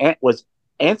was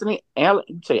Anthony Allen.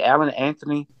 You say Alan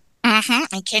Anthony?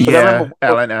 And Kenny. Yeah,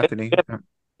 Alan Anthony.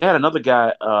 They had another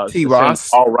guy. T.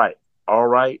 Ross. All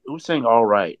right. Who's saying all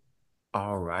right?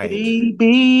 All right.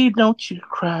 Baby, don't you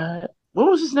cry.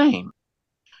 What was his name?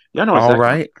 Y'all know All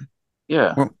Right.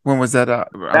 Yeah. When was that? I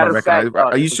don't recognize.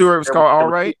 Are you sure it was called All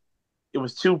Right? It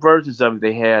was two versions of it.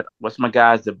 They had what's my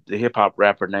guy's the hip hop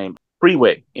rapper name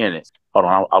Freeway in it. Hold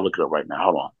on, I'll look it up right now.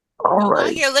 Hold on. All right.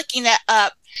 While you're looking that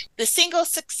up, the single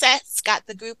success got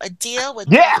the group a deal with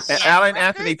and Alan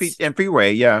Anthony and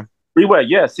Freeway. Yeah. Freeway.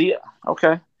 Yeah. See.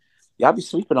 Okay. Y'all be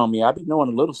sleeping on me. I be knowing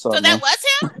a little something. So that was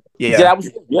him. Yeah.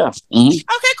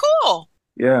 Okay. Cool.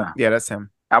 Yeah. Yeah, that's him.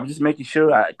 I was just making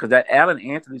sure because that Alan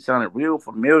Anthony sounded real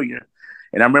familiar,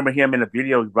 and I remember him in the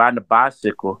video riding a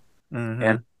bicycle,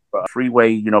 and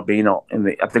Freeway, being on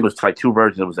I think it was like two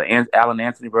versions. It was an Alan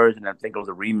Anthony version, and I think it was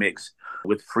a remix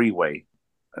with Freeway.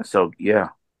 So yeah,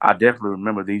 I definitely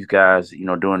remember these guys,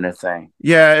 doing their thing.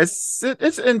 Yeah, it's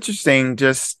interesting.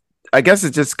 Just I guess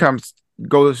it just comes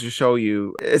goes to show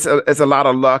you it's a lot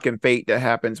of luck and fate that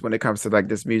happens when it comes to like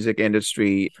this music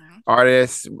industry.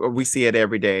 Artists, we see it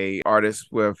every day. Artists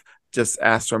with just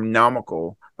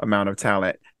astronomical amount of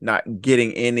talent, not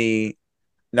getting any,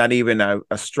 not even a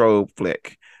strobe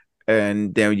flick.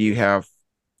 And then you have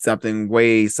something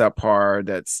way subpar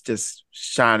that's just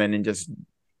shining and just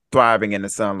thriving in the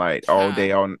sunlight all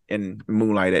day on in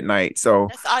moonlight at night. So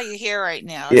that's all you hear right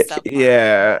now.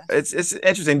 It's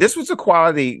interesting. This was a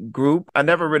quality group. I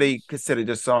never really considered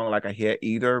this song like a hit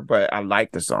either, but I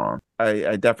like the song.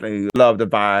 I definitely love the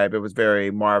vibe. It was very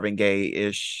Marvin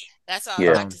Gaye-ish. That's all I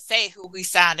was about to say, who we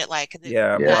sounded like.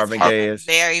 Marvin Gaye is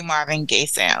very Marvin Gaye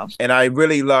sound. And I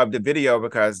really loved the video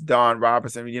because Dawn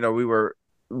Robinson, we were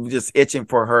just itching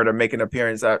for her to make an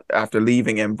appearance after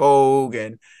leaving In Vogue,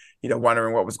 and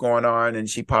wondering what was going on. And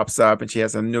she pops up and she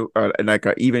has a new, like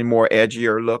a even more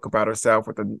edgier look about herself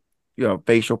with the,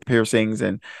 facial piercings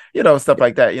and, stuff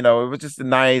like that. It was just a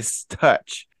nice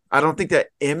touch. I don't think that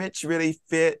image really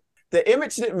fit. The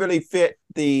image didn't really fit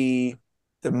the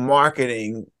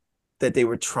marketing that they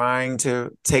were trying to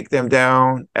take them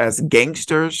down as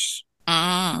gangsters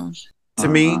to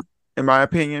me, in my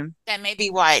opinion. That may be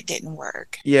why it didn't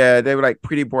work. Yeah, they were like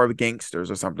pretty boy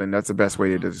gangsters or something. That's the best way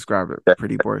to describe it.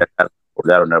 Pretty boy.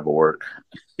 That'll never work.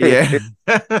 Yeah.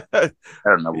 That'll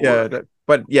never work.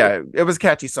 But yeah, it was a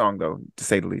catchy song though, to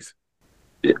say the least.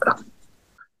 Yeah.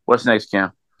 What's next,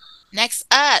 Cam? Next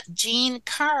up, Gene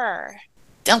Kerr.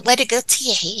 Don't let it go to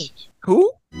your head.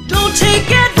 Who? Don't take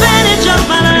advantage of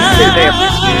my love.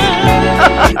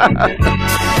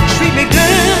 Treat me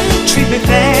good, treat me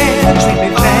fair, treat me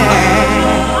fair.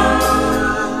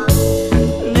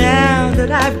 Now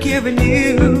that I've given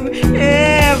you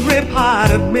every part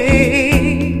of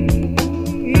me,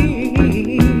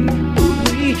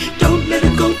 don't let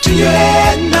it go to your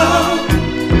head, no.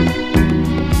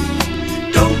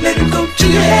 Don't let it go to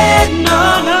your head,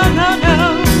 no, no, no,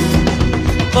 no.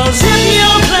 'Cause if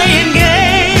you're playing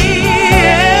games,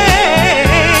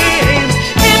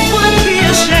 it would be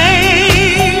a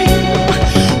shame.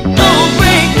 Don't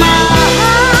break my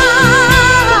heart.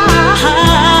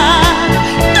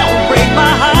 Don't break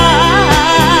my heart.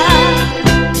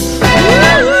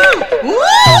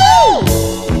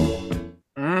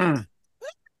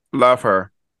 Love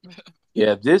her.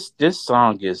 Yeah, this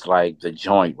song is like the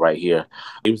joint right here.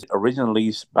 It was originally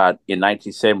released in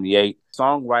 1978.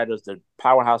 Songwriters, the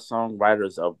powerhouse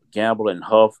songwriters of Gamble and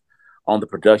Huff on the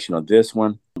production of this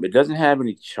one. It doesn't have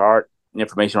any chart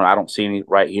information on it. I don't see any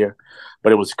right here,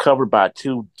 but it was covered by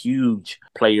two huge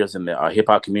players in the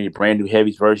hip-hop community. Brand New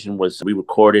Heavy's version was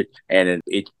re-recorded, and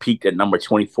it peaked at number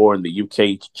 24 in the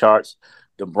UK charts.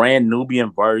 The Brand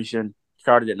Nubian version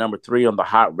charted at number 3 on the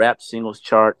Hot Rap Singles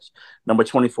charts, number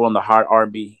 24 on the Hot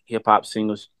R&B Hip Hop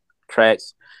Singles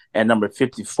tracks, and number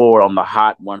 54 on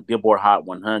the Billboard Hot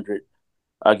 100.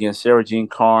 Against Sarah Jean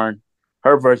Carn,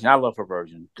 her version, I love her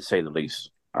version to say the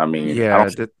least. I mean, yeah, I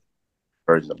don't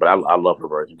version, but I love her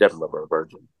version. Definitely love her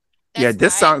version.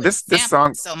 This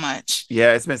song so much.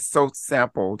 Yeah, it's been so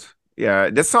sampled. Yeah,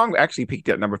 this song actually peaked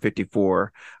at number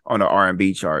 54 on the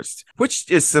R&B charts, which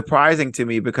is surprising to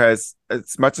me because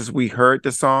as much as we heard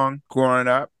the song growing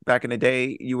up back in the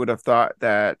day, you would have thought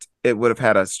that it would have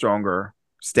had a stronger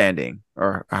standing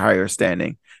or a higher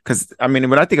standing. Because I mean,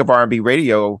 when I think of R&B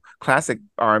radio, classic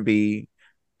R&B,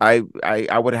 I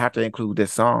would have to include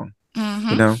this song.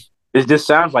 Mm-hmm. This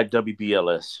sounds like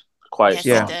WBLS. Quiet.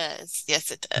 Yes, it does.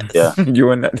 Yes, it does. Yeah,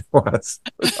 you and that was.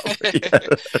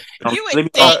 You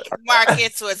would think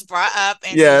Marcus was brought up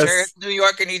in New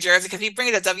York or New Jersey because he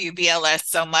brings up WBLS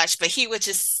so much, but he was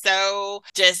just so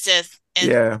just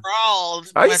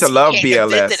enthralled. I used to love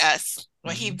BLS.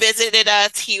 When he visited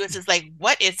us, he was just like,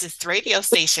 "What is this radio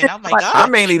station?" Oh my god! I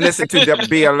mainly listen to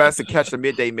WBLS and catch the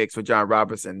midday mix with John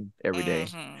Robinson every day.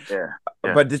 Mm-hmm.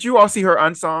 Yeah. But did you all see her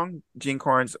unsong, Gene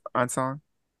Carn's unsong?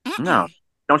 No.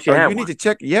 Don't you have you need to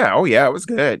check. Yeah. Oh yeah, it was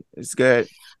good. It's good.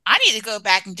 I need to go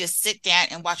back and just sit down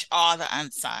and watch all the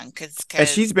unsung and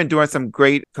she's been doing some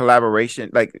great collaboration.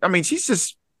 Like, I mean, she's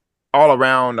just all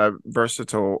around a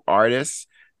versatile artist,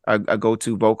 a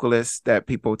go-to vocalist that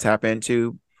people tap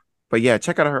into. But yeah,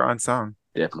 check out her unsung.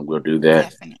 Definitely will do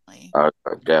that. Definitely.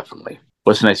 Definitely.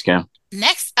 What's next, Cam?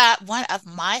 Next up, one of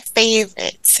my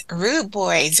favorites, Rude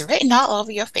Boys, Written All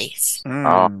Over Your Face.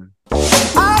 I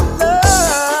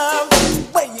love the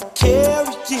way you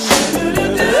carry you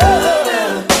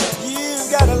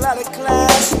got a lot of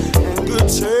class and good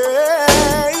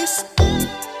taste,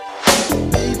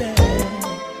 baby.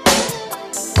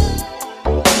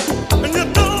 And you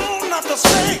know not to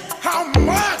say how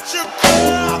much you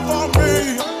care for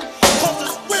me, 'cause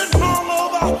it's written all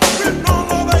over,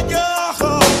 girl.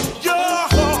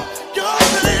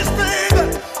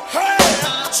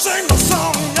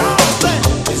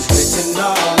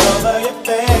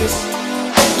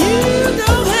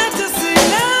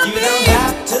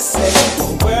 say a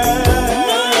word.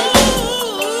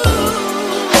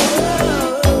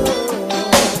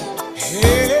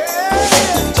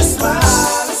 Yeah, just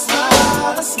smile,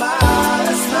 smile,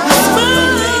 smile, smile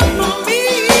for me.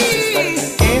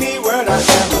 Any word I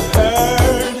ever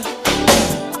heard.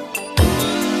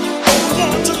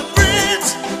 Going to the bridge,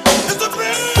 it's the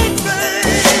bridge,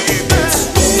 baby. It's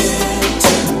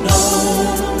to know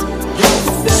your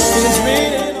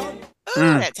face.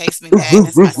 Ooh, that takes me back.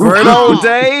 That's my Word old song.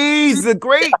 days, the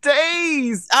great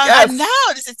days. I Yes. know.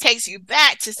 This takes you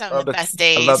back to some of the best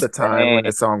days. I love the time when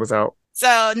the song was out.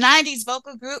 So, 90s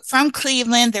vocal group from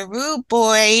Cleveland, the Rude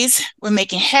Boys, were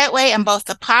making headway on both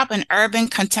the pop and urban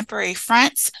contemporary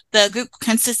fronts. The group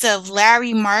consisted of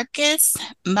Larry Marcus,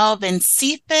 Melvin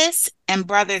Cephas, and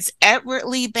brothers Edward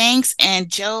Lee Banks and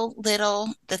Joe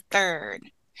Little III,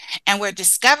 and were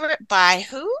discovered by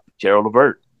who? Gerald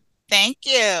Levert. Thank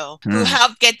you. Who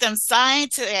helped get them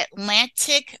signed to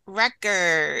Atlantic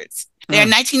Records. Their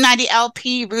 1990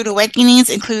 LP, Rude Awakenings,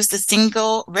 includes the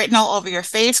single Written All Over Your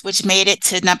Face, which made it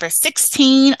to number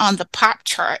 16 on the pop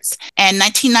charts. And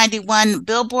 1991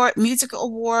 Billboard Music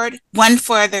Award won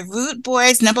for the Rude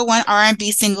Boys #1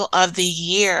 R&B single of the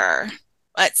year.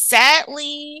 But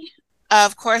sadly,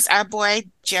 of course, our boy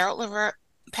Gerald Levert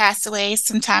passed away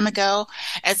some time ago,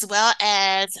 as well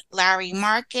as Larry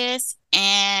Marcus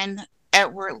and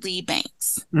Edward Lee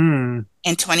Banks in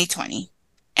 2020.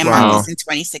 And Marcus in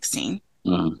 2016.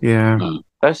 Yeah.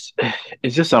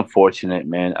 It's just unfortunate,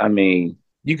 man. I mean,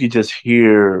 you could just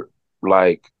hear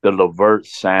like the Levert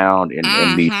sound in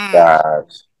these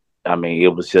guys. I mean,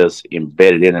 it was just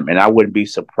embedded in them. And I wouldn't be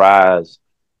surprised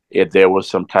if there was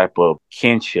some type of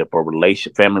kinship or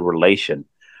family relation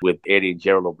with Eddie and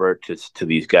Gerald Levert to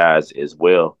these guys as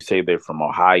well. Say they're from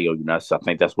Ohio, so I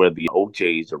think that's where the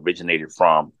OJs originated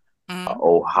from.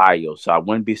 Ohio. So I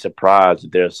wouldn't be surprised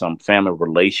if there's some family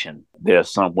relation there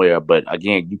somewhere. But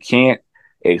again, you can't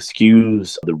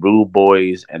excuse the Rude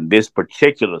Boys and this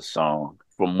particular song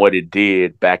from what it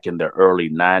did back in the early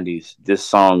 90s. This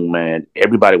song, man,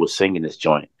 everybody was singing this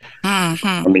joint.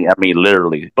 I mean,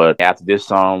 literally. But after this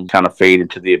song kind of faded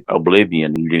into the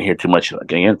oblivion, you didn't hear too much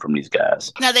again from these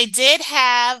guys. Now, they did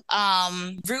have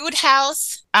Rude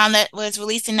House that was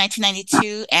released in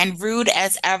 1992 and Rude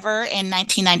as Ever in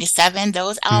 1997,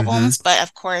 those albums. But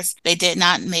of course, they did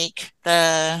not make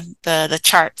the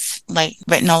charts like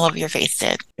Written All Over Your Face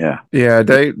did. Yeah,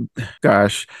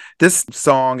 this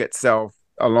song itself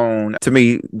alone to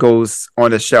me goes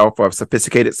on the shelf of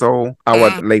Sophisticated Soul. I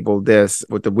would label this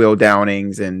with the Will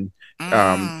Downings, and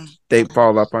they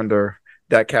fall up under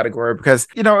that category because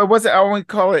it wasn't, I wouldn't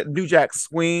call it New Jack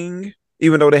Swing,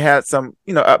 even though they had some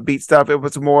upbeat stuff. It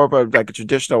was more of a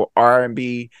traditional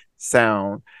R&B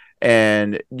sound,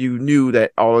 and you knew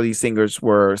that all of these singers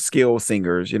were skilled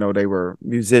singers. They were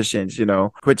musicians,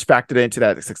 which factored into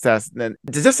that success. And then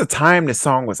just the time the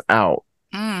song was out,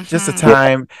 just the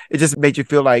time, it just made you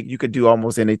feel like you could do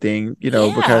almost anything,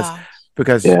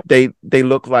 because they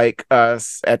look like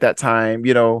us at that time,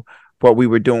 what we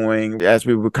were doing as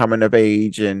we were coming of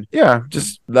age, and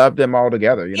just loved them all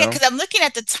together, Yeah, because I'm looking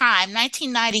at the time,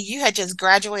 1990, you had just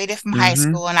graduated from high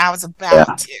school and I was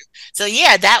about to. So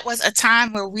that was a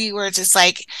time where we were just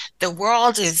like, the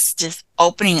world is just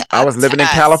opening up. I was living in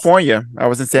California. I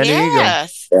was in San Diego.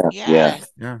 Yeah.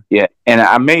 And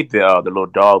I made the little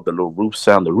dog, the little roof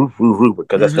sound, the roof,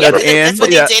 because that's that's what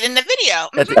they did in the video.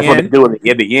 That's what they do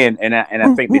at the end. And I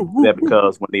think they did that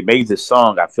because when they made this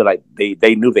song, I feel like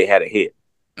they knew they had a hit.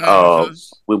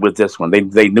 With this one, they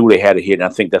knew they had a hit, and I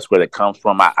think that's where that comes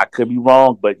from. I could be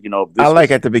wrong, but I like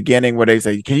at the beginning where they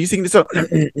say, "Can you sing this song?"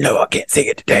 No, I can't sing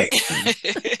it today.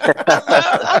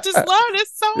 I just love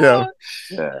this song.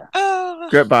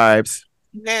 Good vibes.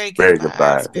 Very good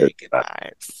vibes. Very good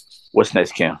vibes. What's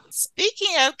next, Kim?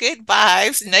 Speaking of good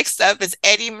vibes, next up is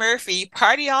Eddie Murphy,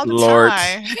 Party All the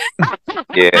Time.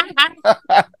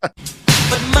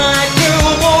 But my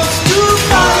girl wants to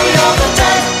party all the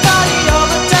time, party all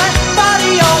the time,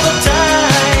 party all the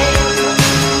time.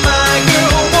 My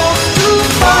girl wants to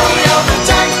party all the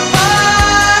time,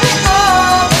 party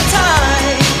all the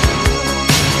time.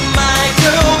 My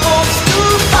girl wants to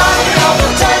party all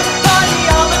the time, party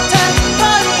all the time,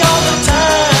 party all the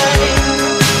time.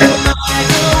 My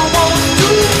girl wants to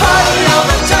party all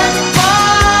the time,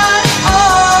 party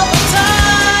all the time.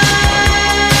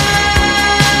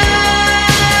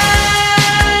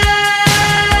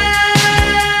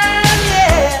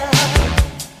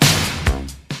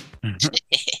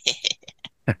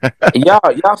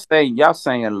 y'all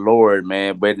saying Lord,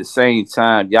 man, but at the same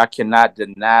time, y'all cannot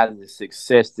deny the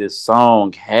success this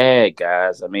song had,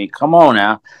 guys. I mean, come on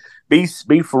now, be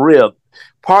for real.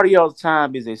 Party All the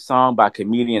Time is a song by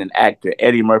comedian and actor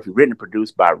Eddie Murphy, written and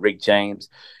produced by Rick James.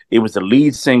 It was the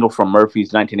lead single from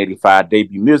Murphy's 1985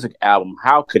 debut music album,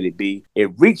 How Could It Be?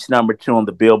 It reached number 2 on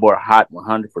the Billboard Hot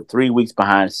 100 for 3 weeks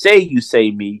behind Say You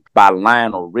Say Me by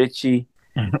Lionel Richie.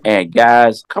 And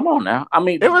guys, come on now. I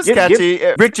mean, it was catchy.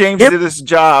 Rick James did his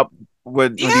job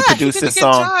when he produced this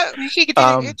song. He did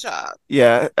a good job.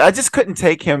 Yeah, I just couldn't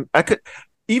take him.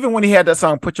 Even when he had that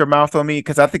song "Put Your Mouth on Me,"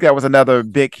 because I think that was another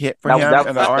big hit for him.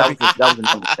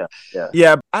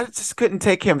 Yeah, I just couldn't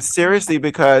take him seriously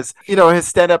because his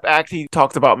stand-up act. He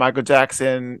talked about Michael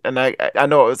Jackson, and I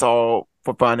know it was all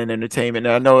for fun and entertainment.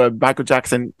 And I know Michael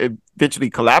Jackson eventually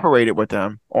collaborated with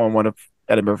him on one of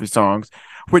Eddie Murphy's songs,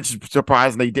 which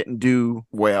surprisingly didn't do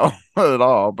well at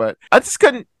all. But I just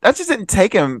didn't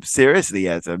take him seriously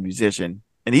as a musician.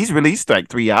 And he's released like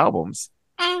 3 albums.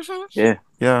 Yeah.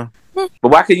 Yeah. But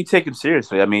why couldn't you take him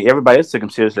seriously? I mean, everybody else took him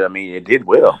seriously. I mean, it did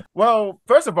well. Well,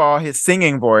 first of all, his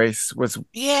singing voice was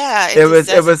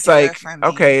it was like,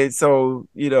 okay, so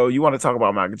you want to talk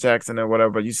about Michael Jackson or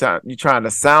whatever, but you're trying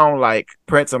to sound like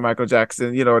Prince or Michael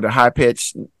Jackson, the high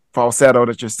pitched falsetto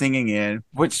that you're singing in,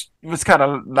 which was kind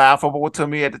of laughable to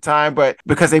me at the time, but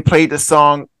because they played the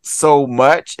song so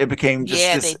much, it became just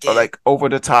this like over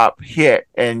the top hit.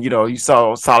 And you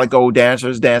saw Solid Gold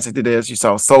dancers dancing to this, you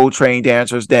saw Soul Train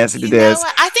dancers dancing to this.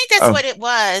 I think that's what it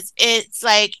was. It's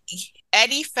like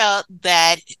Eddie felt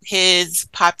that his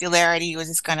popularity was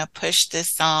just going to push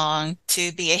this song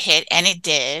to be a hit, and it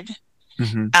did.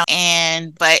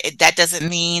 But that doesn't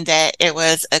mean that it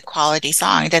was a quality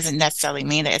song. It doesn't necessarily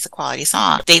mean that it's a quality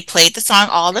song. They played the song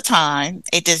all the time.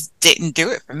 It just didn't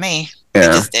do it for me. Yeah.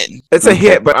 It just didn't. It's a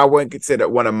hit, but I wouldn't consider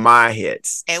it one of my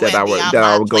hits that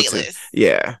I would go to.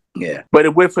 Yeah. Yeah. But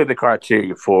it would fit the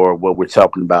criteria for what we're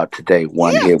talking about today.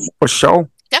 One hit. For sure.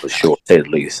 For sure, to say the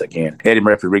least. Again, Eddie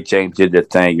Murphy, Rick James did their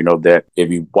thing. That if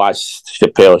you watch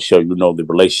Chappelle's show, the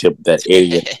relationship that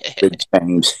Eddie and Rick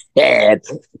James had,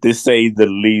 to say the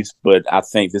least. But I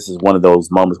think this is one of those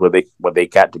moments where they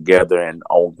got together and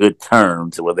on good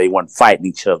terms, where they weren't fighting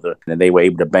each other, and they were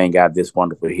able to bang out this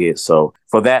wonderful hit. So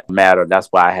for that matter, that's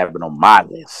why I have it on my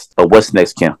list. So what's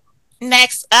next, Kim?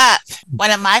 Next up,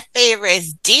 one of my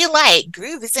favorites, D-Light,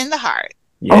 Groove is in the Heart.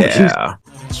 Yeah.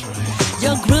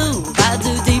 Your groove, I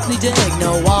do deeply dig.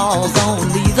 No walls,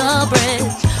 only the bridge.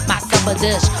 My supper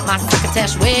dish, my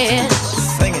crocketesh wish.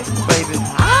 Sing it, baby.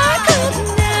 I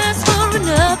couldn't ask for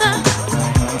another.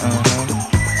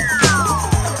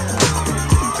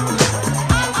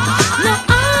 No,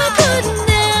 I couldn't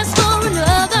ask for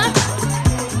another.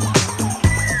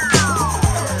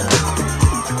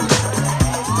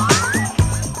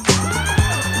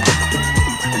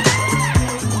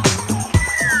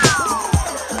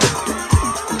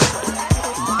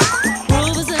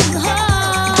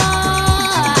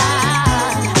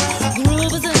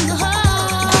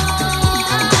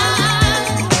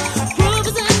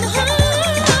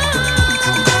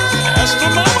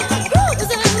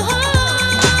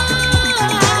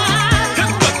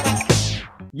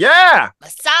 Yeah.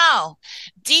 So,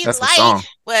 D-Light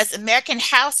was American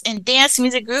house and dance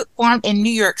music group formed in New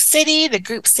York City. The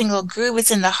group's single Groove is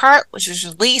in the Heart, which was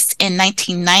released in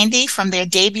 1990 from their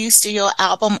debut studio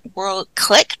album World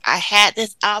Click. I had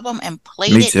this album and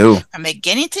played it from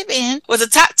beginning to end. It was a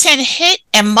top 10 hit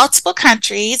in multiple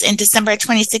countries. In December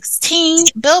 2016,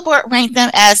 Billboard ranked them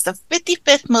as the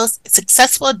 55th most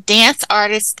successful dance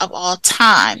artists of all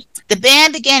time. The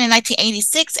band began in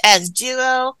 1986 as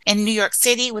duo in New York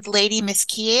City with Lady Miss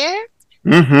Kier,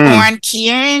 Born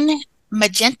Kieran,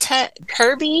 Magenta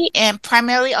Kirby, and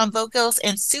primarily on vocals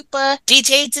and Supa,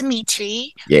 DJ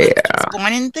Dimitri, was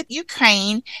born in the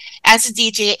Ukraine as a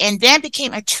DJ, and then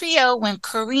became a trio when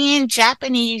Korean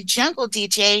Japanese jungle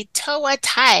DJ Toa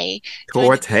Tay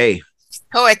joined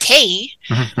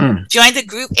the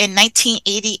group in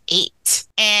 1988.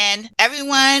 And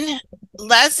everyone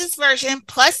loves this version,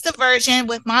 plus the version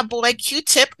with my boy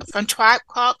Q-Tip from Tribe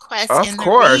Called Quest in the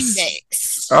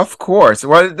remix. Of course.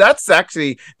 Well, that's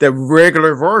actually the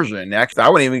regular version. Actually, I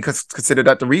wouldn't even consider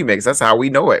that the remix. That's how we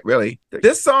know it, really.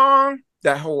 This song,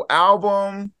 that whole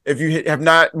album, if you have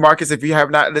not, Marcus, if you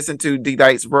have not listened to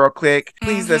D-Light's World Click,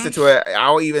 please listen to it.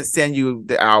 I'll even send you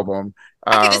the album.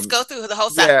 I can just go through the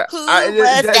whole song. Yeah,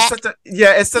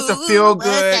 it's such a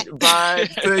feel-good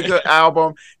vibe, feel-good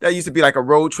album. That used to be like a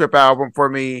road trip album for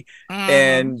me.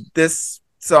 And this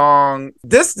song,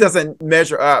 this doesn't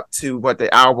measure up to what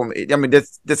the album is. I mean,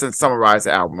 this doesn't summarize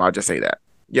the album. I'll just say that.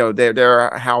 they're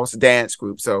a house dance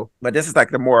group. So, but this is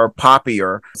like the more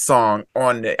poppier song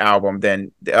on the album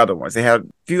than the other ones. They had a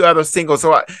few other singles.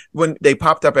 So when they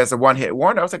popped up as a one-hit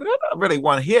wonder, I was like, they're not really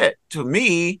one hit to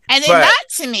me. And they're not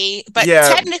to me, but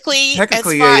technically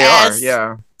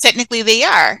they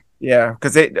are. Yeah,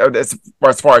 because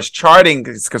as far as charting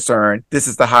is concerned, this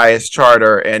is the highest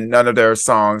charter, and none of their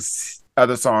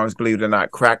other songs, believe it or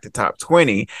not, cracked the top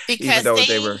 20. Because even though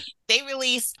they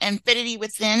released Infinity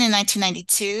Within in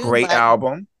 1992. Great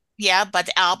album. Yeah, but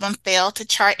the album failed to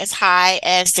chart as high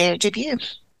as their debut.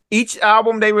 Each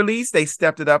album they released, they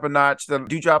stepped it up a notch. The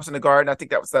Dewdrops in the Garden, I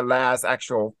think that was the last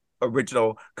actual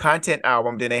original content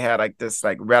album. Then they had like this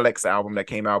like Relics album that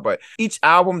came out, but each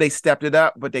album they stepped it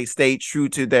up, but they stayed true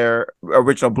to their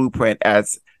original blueprint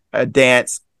as a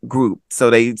dance group. So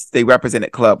they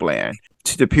represented Clubland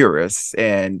to the purists,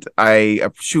 and I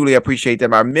truly appreciate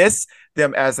them. I miss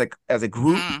them as a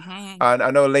group.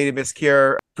 I know Lady Miss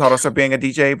Kier called herself being a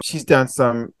DJ, but she's done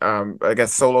some I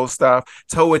guess solo stuff.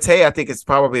 Toate, I think, has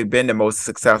probably been the most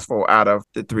successful out of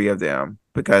the three of them,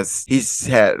 because he's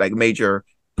had like major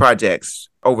projects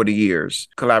over the years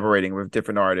collaborating with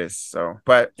different artists. So,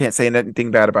 but can't say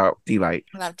anything bad about Delight.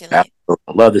 Love Delight. I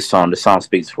love this song. The song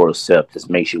speaks for itself. Just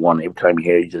makes you want to, every time you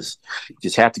hear it, you just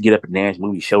have to get up and dance,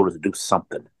 move your shoulders, and do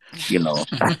something.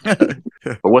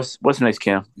 But what's next,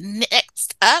 Kim?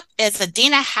 Next up is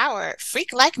Adina Howard,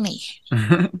 Freak Like Me. Freak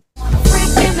in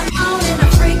the morning, a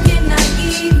freak in the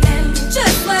evening,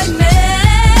 just like me.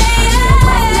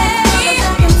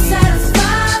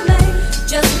 Satisfy me,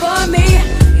 just for me.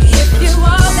 If you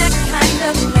are that kind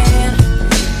of man,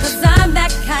 'cause I'm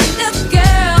that kind of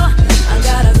girl. I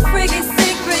got a freaky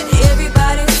secret,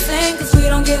 everybody sing, 'cause we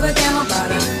don't give a damn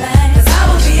about a thing. 'Cause I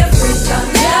will be a freak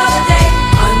until the day,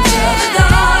 until the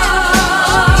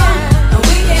dawn. And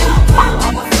we can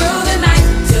walk through the night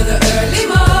till the early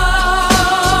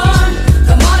morn.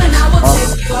 Come on and I will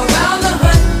take you around the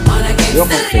hood on a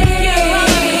gangsta league.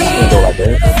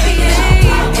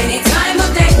 Any time of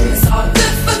day, it's all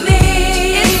good for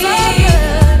me. It's all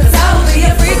good, 'cause I will be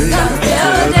a freak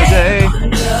until the day,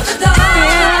 until the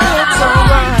dawn. It's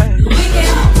alright. We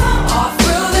can all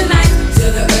through the night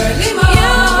till the early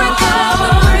morn.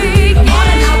 Come on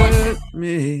and I will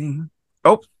Me.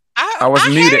 Oh, I was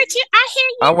muted. Heard you. I hear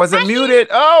you. I wasn't muted.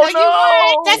 Oh, You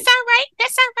weren't. That's all right.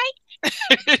 That's all right.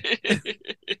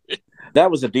 That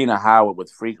was Adina Howard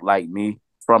with Freak Like Me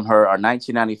from her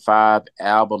 1995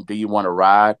 album, Do You Want to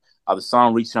Ride? The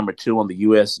song reached number 2 on the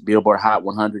U.S. Billboard Hot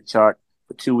 100 chart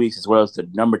for 2 weeks, as well as the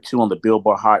number 2 on the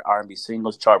Billboard Hot R&B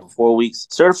Singles chart for 4 weeks.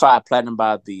 Certified platinum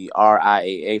by the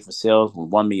RIAA for sales with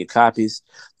 1 million copies.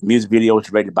 The music video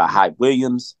was rated by Hype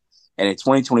Williams. And in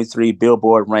 2023,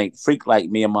 Billboard ranked Freak Like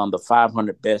Me among the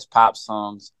 500 best pop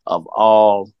songs of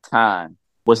all time.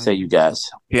 What say you guys?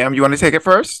 Pam, you want to take it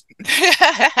first?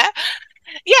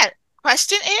 Yeah.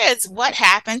 Question is, what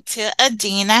happened to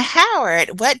Adina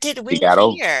Howard? What did we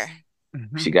hear?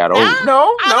 She got old.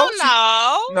 No.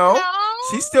 No.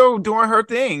 She's still doing her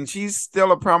thing. She's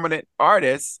still a prominent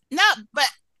artist. No,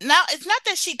 it's not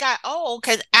that she got old,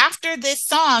 because after this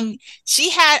song,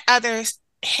 she had other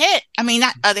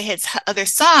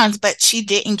songs, but she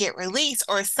didn't get released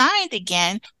or signed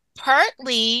again.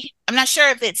 Partly, I'm not sure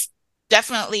if it's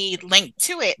definitely linked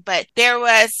to it, but there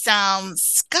was some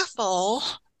scuffle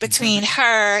between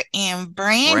her and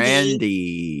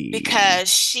Brandy because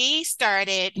she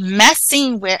started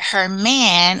messing with her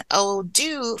man, old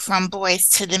dude from Boys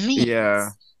to the Men. Yeah,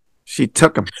 she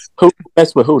took him. Who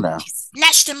messed with who now? She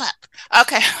snatched him up.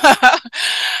 Okay.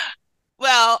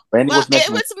 Well,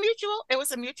 it was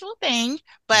a mutual thing,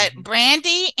 but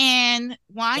Brandy and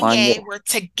Wanye were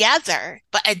together,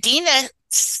 but Adina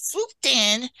swooped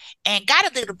in and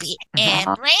got a little bit, and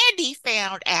Brandy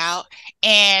found out,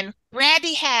 and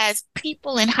Brandy has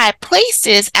people in high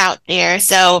places out there,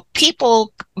 so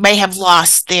people may have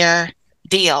lost their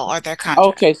deal or their contract.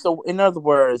 Okay, so in other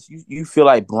words, you feel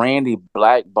like Brandy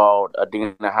blackballed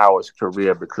Adina Howard's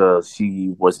career because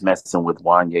she was messing with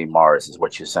Wanye Morris, is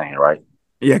what you're saying, right?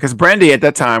 Yeah, because Brandy at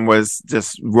that time was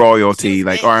just royalty,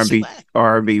 like R&B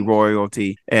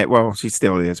royalty. And well, she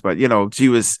still is, but she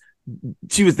was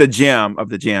the gem of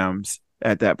the gems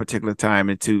at that particular time.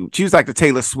 And she was like the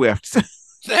Taylor Swift.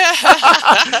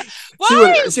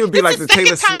 she would be like the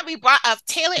Taylor Swift. We brought up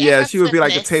Taylor. Yeah, she would be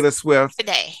like the Taylor Swift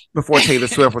today. Before Taylor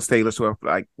Swift was Taylor Swift.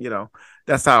 Like,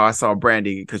 that's how I saw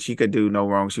Brandy, because she could do no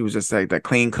wrong. She was just like that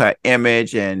clean cut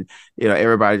image, and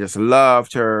everybody just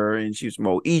loved her, and she was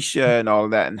Moesha and all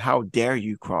of that. And how dare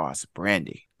you cross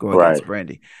Brandy? Go against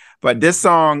Brandy. But this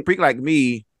song, Freak Like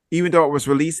Me, even though it was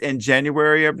released in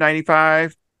January of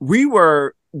 95, we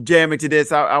were jamming to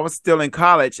this. I was still in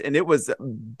college, and it was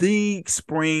the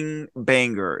spring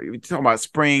banger. You're talking about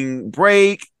spring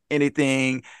break,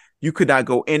 anything. You could not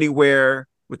go anywhere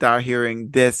without hearing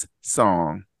this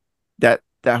song. That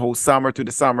whole summer through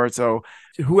the summer. So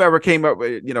whoever came up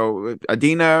with,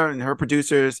 Adina and her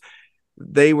producers,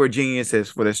 they were geniuses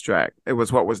for this track. It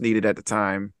was what was needed at the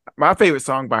time. My favorite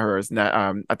song by her is,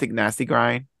 I think, Nasty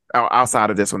Grind. Outside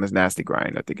of this one is Nasty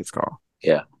Grind, I think it's called.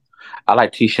 Yeah. I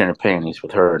like T-shirt and panties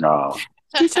with her and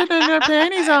T-shirt and her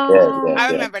panties on.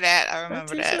 I remember that.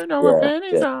 T-shirt and her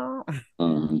panties on.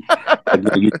 Mm-hmm.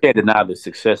 Again, you can't deny the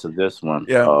success of this one.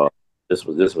 Yeah. This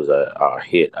was a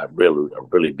hit, a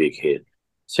really big hit,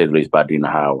 say the least, by Dina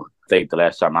Howard. I think the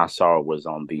last time I saw her was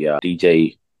on the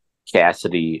DJ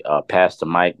Cassidy Pass the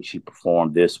Mic. She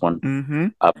performed this one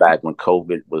back when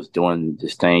COVID was doing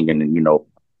this thing, and then people.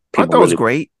 I thought it was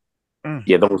great.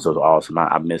 Yeah, those were awesome.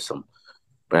 I miss them.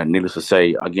 But needless to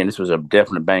say, again, this was a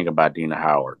definite banger by Dina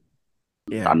Howard.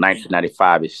 Yeah,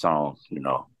 1995-ish song,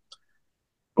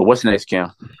 But what's next,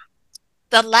 Kim?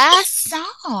 The last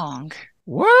song.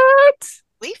 What?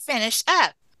 We finished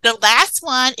up. The last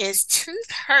one is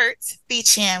Truth Hurts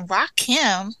featuring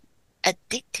Rakim,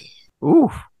 Addicted.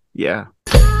 Ooh, yeah.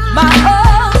 My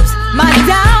ups, my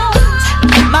downs,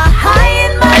 my high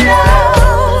and my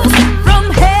lows,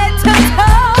 from head to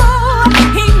toe,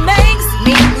 he makes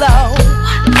me glow.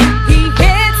 He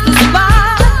hits the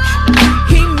spot,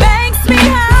 he makes me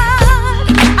high.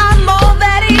 I'm all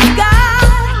that he's got,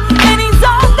 and he's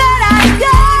all that I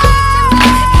got.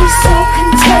 He's so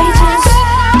contagious,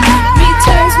 he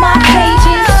turns my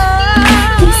pages.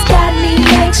 He's got me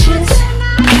anxious,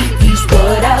 he's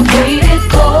what I waited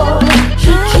for.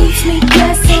 He keeps me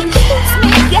guessing,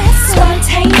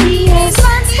 spontaneous.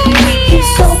 He's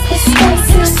so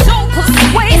persuasive,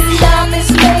 and I'm his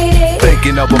lady.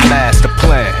 Thinking of a master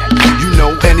plan. You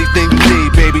know anything you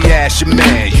need, baby, ask your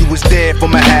man. You was there for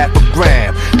my half a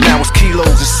gram. Now it's kilos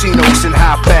and C-notes and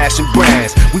high fashion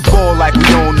brands. We ball like we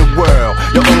own the world.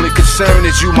 Your only concern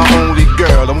is you my only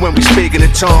girl. And when we speaking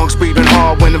in tongues, breathing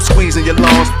hard when I'm squeezing your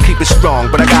lungs, keep it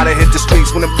strong. But I gotta hit the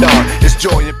streets when I'm done. It's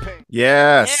joy and pain.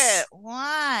 Yes. Good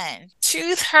one.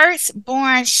 Truth Hurts,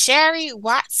 born Sherry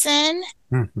Watson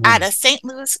out of St.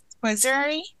 Louis,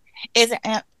 Missouri, is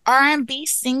an R&B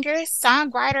singer,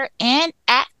 songwriter, and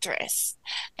actress.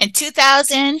 In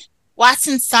 2000,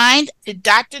 Watson signed to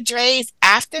Dr. Dre's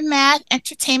Aftermath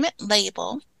Entertainment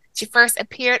label. She first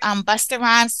appeared on Busta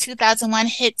Rhymes' 2001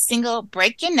 hit single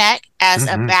Break Your Neck as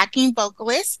a backing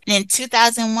vocalist. And in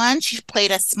 2001, she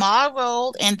played a small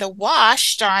role in The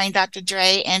Wash, starring Dr.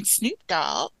 Dre and Snoop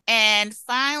Dogg. And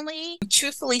finally,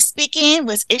 Truthfully Speaking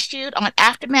was issued on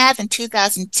Aftermath in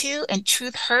 2002, and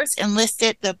Truth Hurts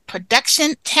enlisted the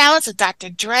production talents of Dr.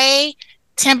 Dre,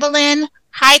 Timbaland,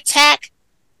 High Tech,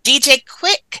 DJ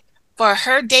Quick for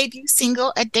her debut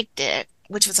single Addicted,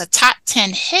 which was a top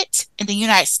 10 hit in the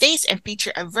United States and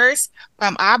featured a verse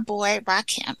from our boy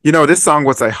Rakim. This song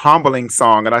was a humbling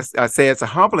song, and I say it's a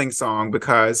humbling song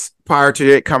because prior to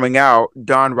it coming out,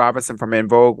 Dawn Robinson from En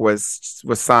Vogue was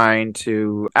signed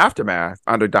to Aftermath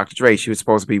under Dr. Dre. She was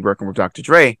supposed to be working with Dr.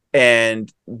 Dre,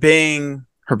 and being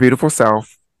her beautiful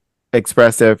self,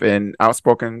 expressive and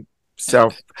outspoken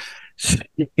self,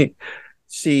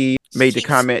 she made the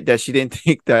comment that she didn't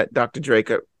think that Dr. Dre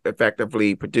could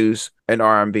effectively produce an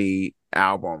R&B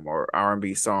album or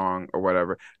R&B song or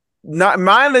whatever. Not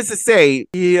mindless to say,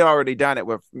 he already done it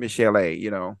with Michelle A.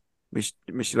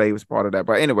 Michelle A was part of that.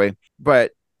 But anyway,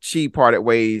 she parted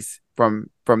ways from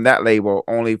that label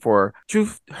only for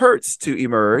Truth Hurts to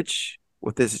emerge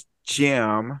with this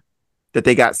gem that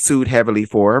they got sued heavily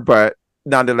for. But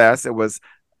nonetheless, it was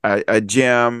a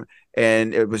gem.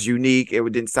 And it was unique. It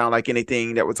didn't sound like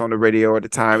anything that was on the radio at the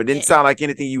time. It didn't sound like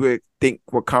anything you would think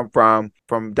would come from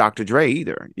Dr. Dre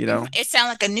either, It sounded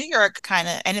like a New York kind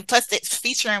of, and plus it's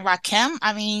featuring Rakim.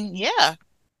 I mean, yeah.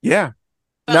 Yeah.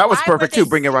 But that was perfect too, sued?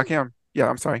 bringing Rakim. Yeah,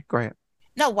 I'm sorry. Go ahead.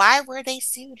 No, why were they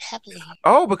sued heavily?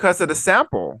 Oh, because of the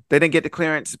sample. They didn't get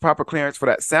the proper clearance for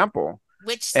that sample.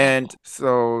 Which sample? And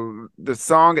so the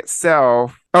song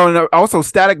itself. Oh no! Also,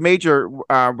 Static Major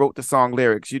wrote the song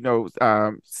lyrics.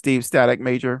 Steve Static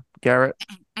Major Garrett.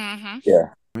 Mm-hmm. Yeah,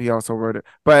 he also wrote it.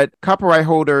 But copyright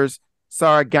holders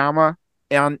Saragama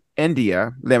and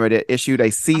India Limited issued a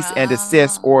cease and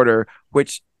desist order,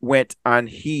 which went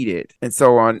unheeded. And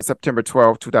so on September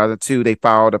 12, 2002, they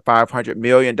filed a $500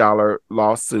 million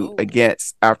lawsuit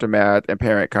against Aftermath and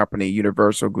parent company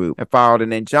Universal Group, and filed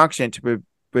an injunction to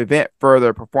prevent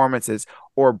further performances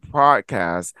or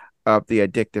broadcasts of the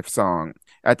addictive song.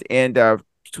 At the end of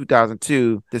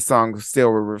 2002, the song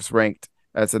still was ranked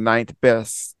as the 9th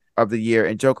best of the year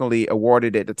and jokingly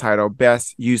awarded it the title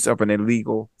Best Use of an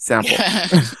Illegal Sample.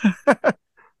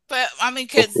 But I mean,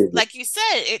 because like you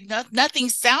said, nothing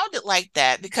sounded like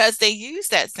that because they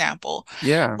used that sample.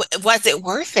 Yeah. Was it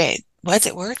worth it? Was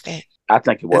it worth it? I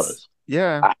think it was.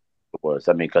 Yeah. It was.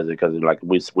 I mean, because like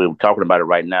we're talking about it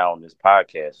right now on this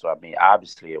podcast. So I mean,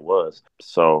 obviously it was.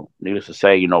 So needless to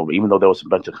say, even though there was a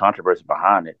bunch of controversy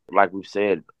behind it, like we've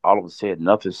said, all of us said,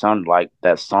 nothing sounded like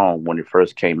that song when it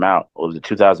first came out. Was it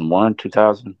 2001,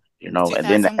 2000?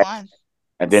 2001.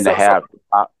 And then to have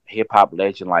hip hop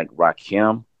legend like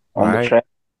Rakim on the track,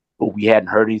 but we hadn't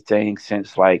heard anything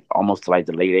since like almost like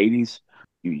the late 80s.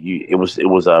 It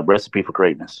was a recipe for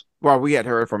greatness. Well, we had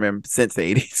heard from him since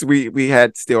the 80s. We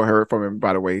had still heard from him,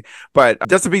 by the way. But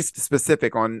just to be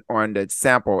specific on the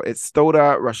sample, it's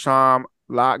Stoda Rasham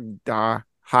Lagda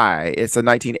Hai. It's a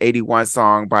 1981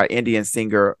 song by Indian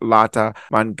singer Lata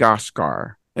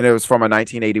Mangeshkar. And it was from a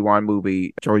 1981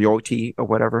 movie, Joyoti or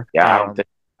whatever. Yeah,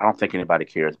 I don't think anybody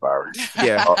cares, Byron.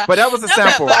 Yeah, but that was a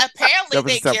sample. But apparently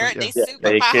they cared. They sued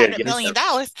for $500 million.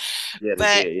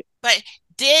 Yeah, but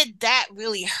did that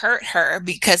really hurt her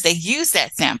because they used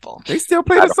that sample? They still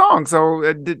play the song, so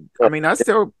I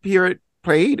still hear it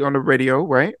played on the radio,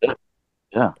 right?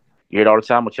 Yeah, you hear it all the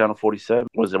time on Channel 47.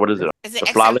 What is it? Is it the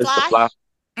Fly List? The Fly?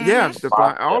 Mm-hmm. Yeah, the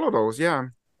Fly, all of those. Yeah.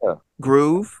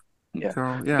 Groove. Yeah.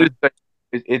 So, yeah.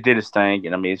 It did its thing,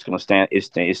 and I mean it's gonna stand. It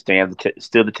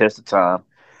still the test of time,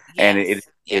 and it's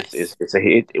a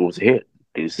hit. It was a hit.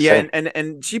 Yeah,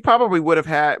 and she probably would have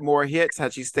had more hits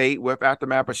had she stayed with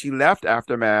Aftermath, but she left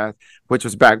Aftermath, which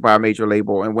was backed by a major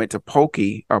label, and went to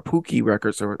Pookie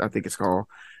Records, or I think it's called,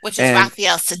 which is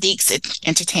Raphael Sadiq's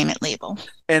entertainment label.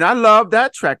 And I love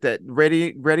that track, that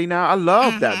Ready Now. I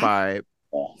love that vibe.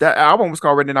 That album was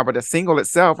called Ready Now, but the single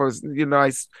itself was,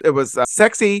 it was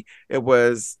sexy. It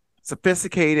was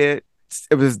sophisticated.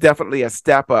 It was definitely a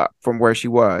step up from where she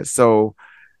was. So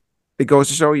it goes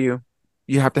to show you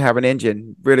have to have an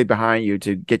engine really behind you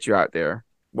to get you out there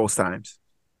most times.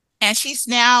 And she's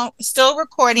now still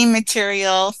recording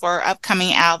material for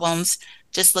upcoming albums,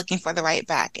 just looking for the right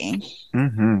backing.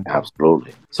 Mm-hmm.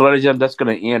 Absolutely. So, ladies and gentlemen, that's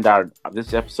going to end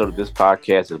this episode of this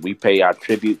podcast as we pay our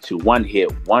tribute to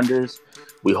one-hit wonders.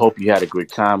 We hope you had a great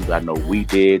time. I know we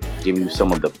did, giving you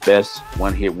some of the best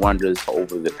one-hit wonders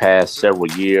over the past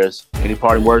several years. Any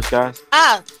parting words, guys?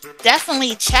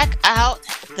 Definitely check out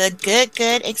the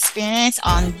Good Experience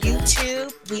on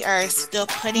YouTube. We are still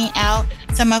putting out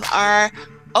some of our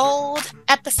old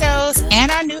episodes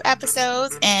and our new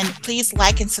episodes. And please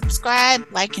like and subscribe.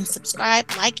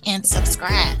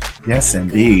 Yes,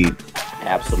 indeed.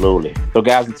 Absolutely. So,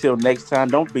 guys, until next time,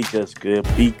 don't be just good.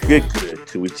 Be good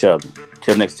to each other.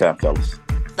 Till next time, fellas.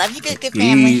 Love you, good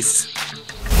family. Peace.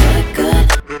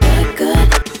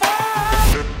 Good.